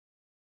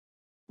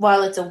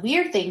 while it's a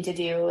weird thing to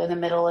do in the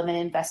middle of an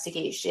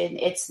investigation,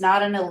 it's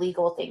not an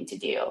illegal thing to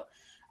do.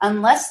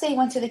 Unless they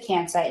went to the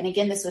campsite, and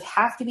again, this would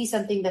have to be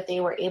something that they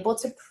were able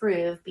to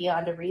prove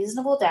beyond a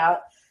reasonable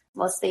doubt,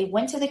 unless they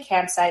went to the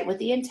campsite with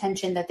the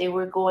intention that they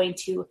were going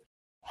to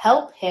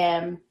help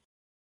him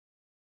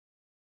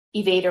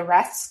evade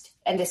arrest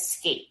and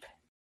escape.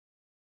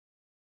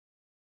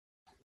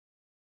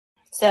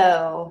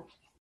 So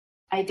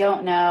I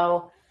don't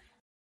know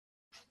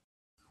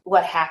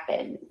what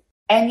happened.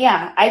 And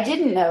yeah, I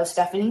didn't know,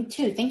 Stephanie,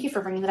 too. Thank you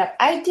for bringing that up.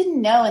 I didn't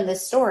know in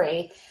this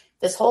story,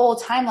 this whole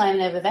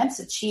timeline of events,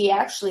 that she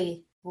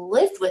actually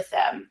lived with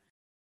them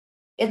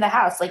in the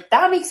house. Like,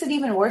 that makes it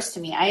even worse to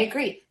me. I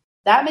agree.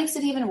 That makes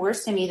it even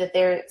worse to me that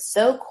they're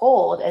so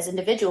cold as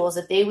individuals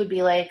that they would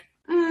be like,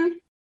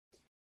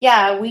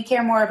 yeah, we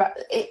care more about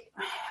it.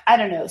 I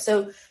don't know.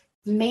 So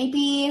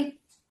maybe,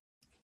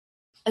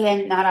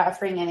 again, not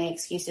offering any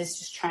excuses,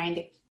 just trying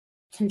to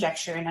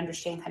conjecture and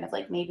understand kind of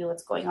like maybe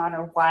what's going on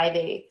or why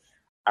they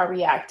are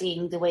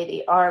reacting the way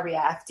they are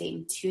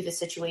reacting to the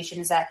situation,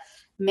 is that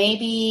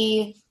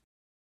maybe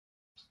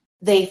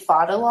they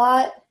fought a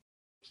lot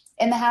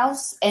in the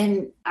house.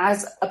 And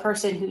as a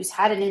person who's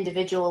had an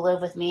individual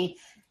live with me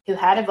who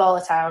had a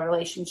volatile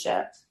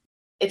relationship,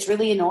 it's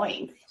really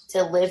annoying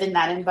to live in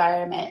that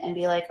environment and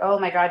be like, oh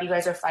my God, you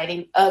guys are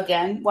fighting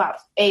again. Wow.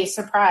 A,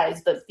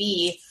 surprise, but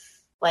B,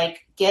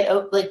 like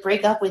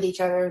break up with each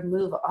other and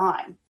move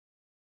on.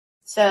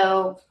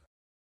 So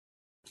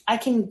I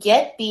can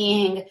get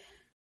being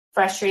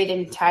frustrated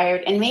and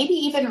tired and maybe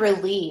even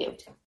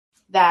relieved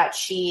that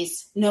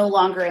she's no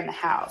longer in the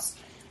house.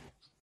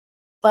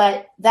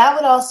 But that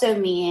would also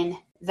mean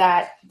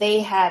that they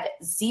had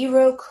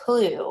zero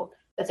clue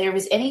that there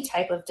was any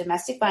type of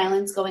domestic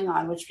violence going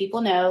on, which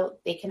people know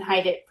they can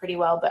hide it pretty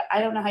well, but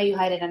I don't know how you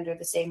hide it under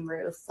the same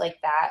roof like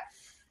that.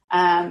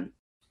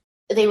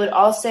 They would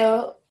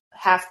also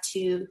have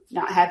to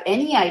not have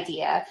any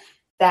idea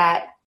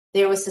that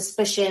there was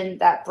suspicion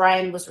that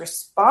Brian was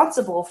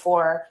responsible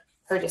for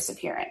her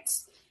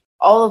disappearance,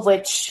 all of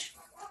which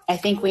I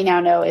think we now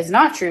know is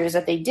not true, is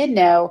that they did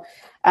know.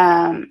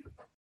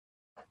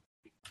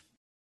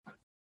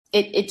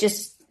 It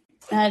just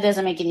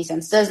doesn't make any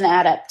sense. Doesn't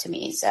add up to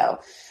me. So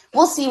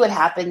we'll see what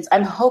happens.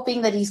 I'm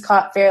hoping that he's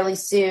caught fairly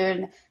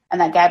soon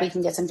and that Gabby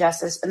can get some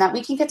justice and that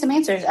we can get some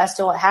answers as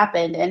to what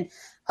happened. And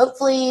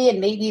hopefully, and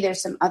maybe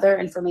there's some other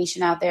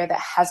information out there that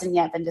hasn't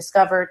yet been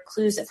discovered,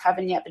 clues that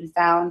haven't yet been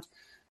found.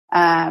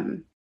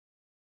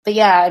 But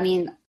yeah, I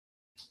mean,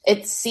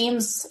 it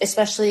seems,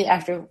 especially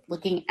after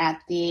looking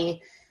at the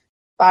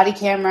body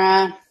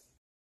camera,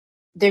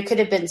 there could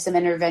have been some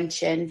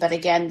intervention. But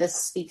again, this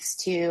speaks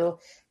to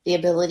the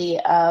ability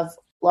of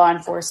law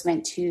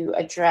enforcement to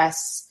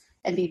address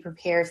and be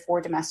prepared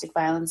for domestic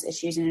violence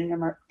issues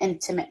and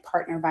intimate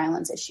partner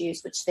violence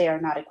issues, which they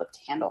are not equipped to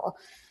handle.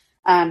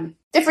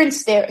 Different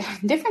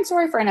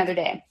story for another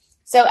day.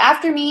 So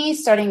after me,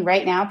 starting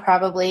right now,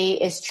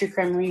 probably is True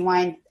Crime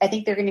Rewind. I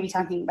think they're going to be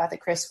talking about the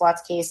Chris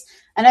Watts case,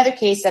 another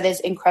case that is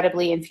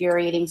incredibly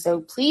infuriating. So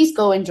please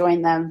go and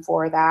join them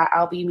for that.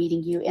 I'll be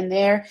meeting you in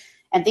there.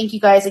 And thank you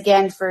guys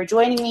again for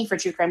joining me for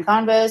True Crime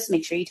Convos.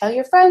 Make sure you tell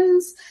your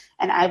friends,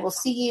 and I will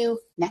see you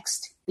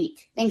next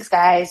week. Thanks,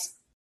 guys.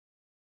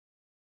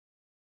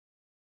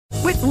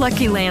 With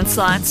Lucky Land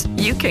Slots,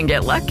 you can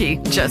get lucky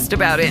just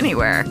about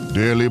anywhere.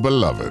 Dearly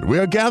beloved, we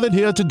are gathered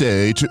here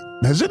today to...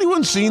 Has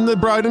anyone seen the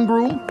bride and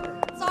groom?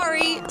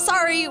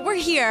 Sorry, we're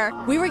here.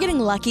 We were getting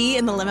lucky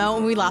in the limo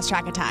and we lost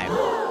track of time.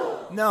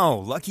 No,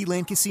 Lucky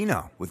Land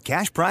Casino, with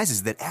cash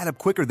prizes that add up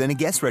quicker than a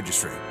guest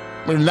registry.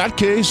 In that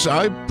case,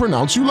 I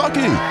pronounce you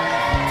lucky.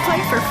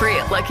 Play for free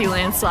at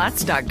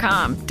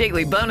LuckyLandSlots.com.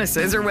 Daily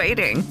bonuses are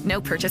waiting. No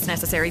purchase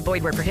necessary.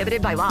 Void where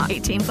prohibited by law.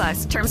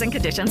 18+. Terms and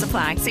conditions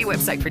apply. See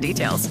website for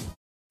details.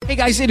 Hey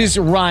guys, it is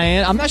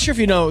Ryan. I'm not sure if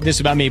you know this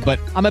about me,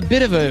 but I'm a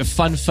bit of a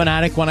fun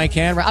fanatic when I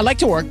can. I like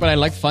to work, but I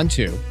like fun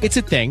too. It's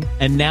a thing.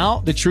 And now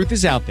the truth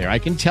is out there. I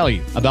can tell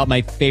you about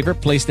my favorite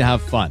place to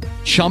have fun.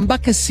 Chumba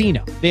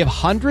Casino. They have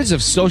hundreds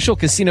of social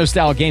casino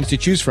style games to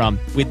choose from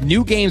with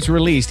new games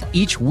released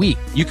each week.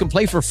 You can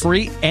play for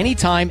free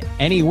anytime,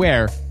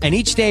 anywhere. And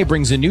each day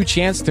brings a new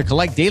chance to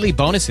collect daily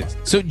bonuses.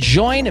 So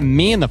join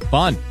me in the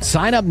fun.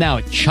 Sign up now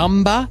at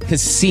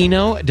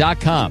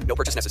ChumbaCasino.com. No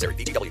purchase necessary.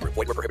 VGW Group.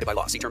 Void where prohibited by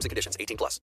law. See terms and conditions. 18+.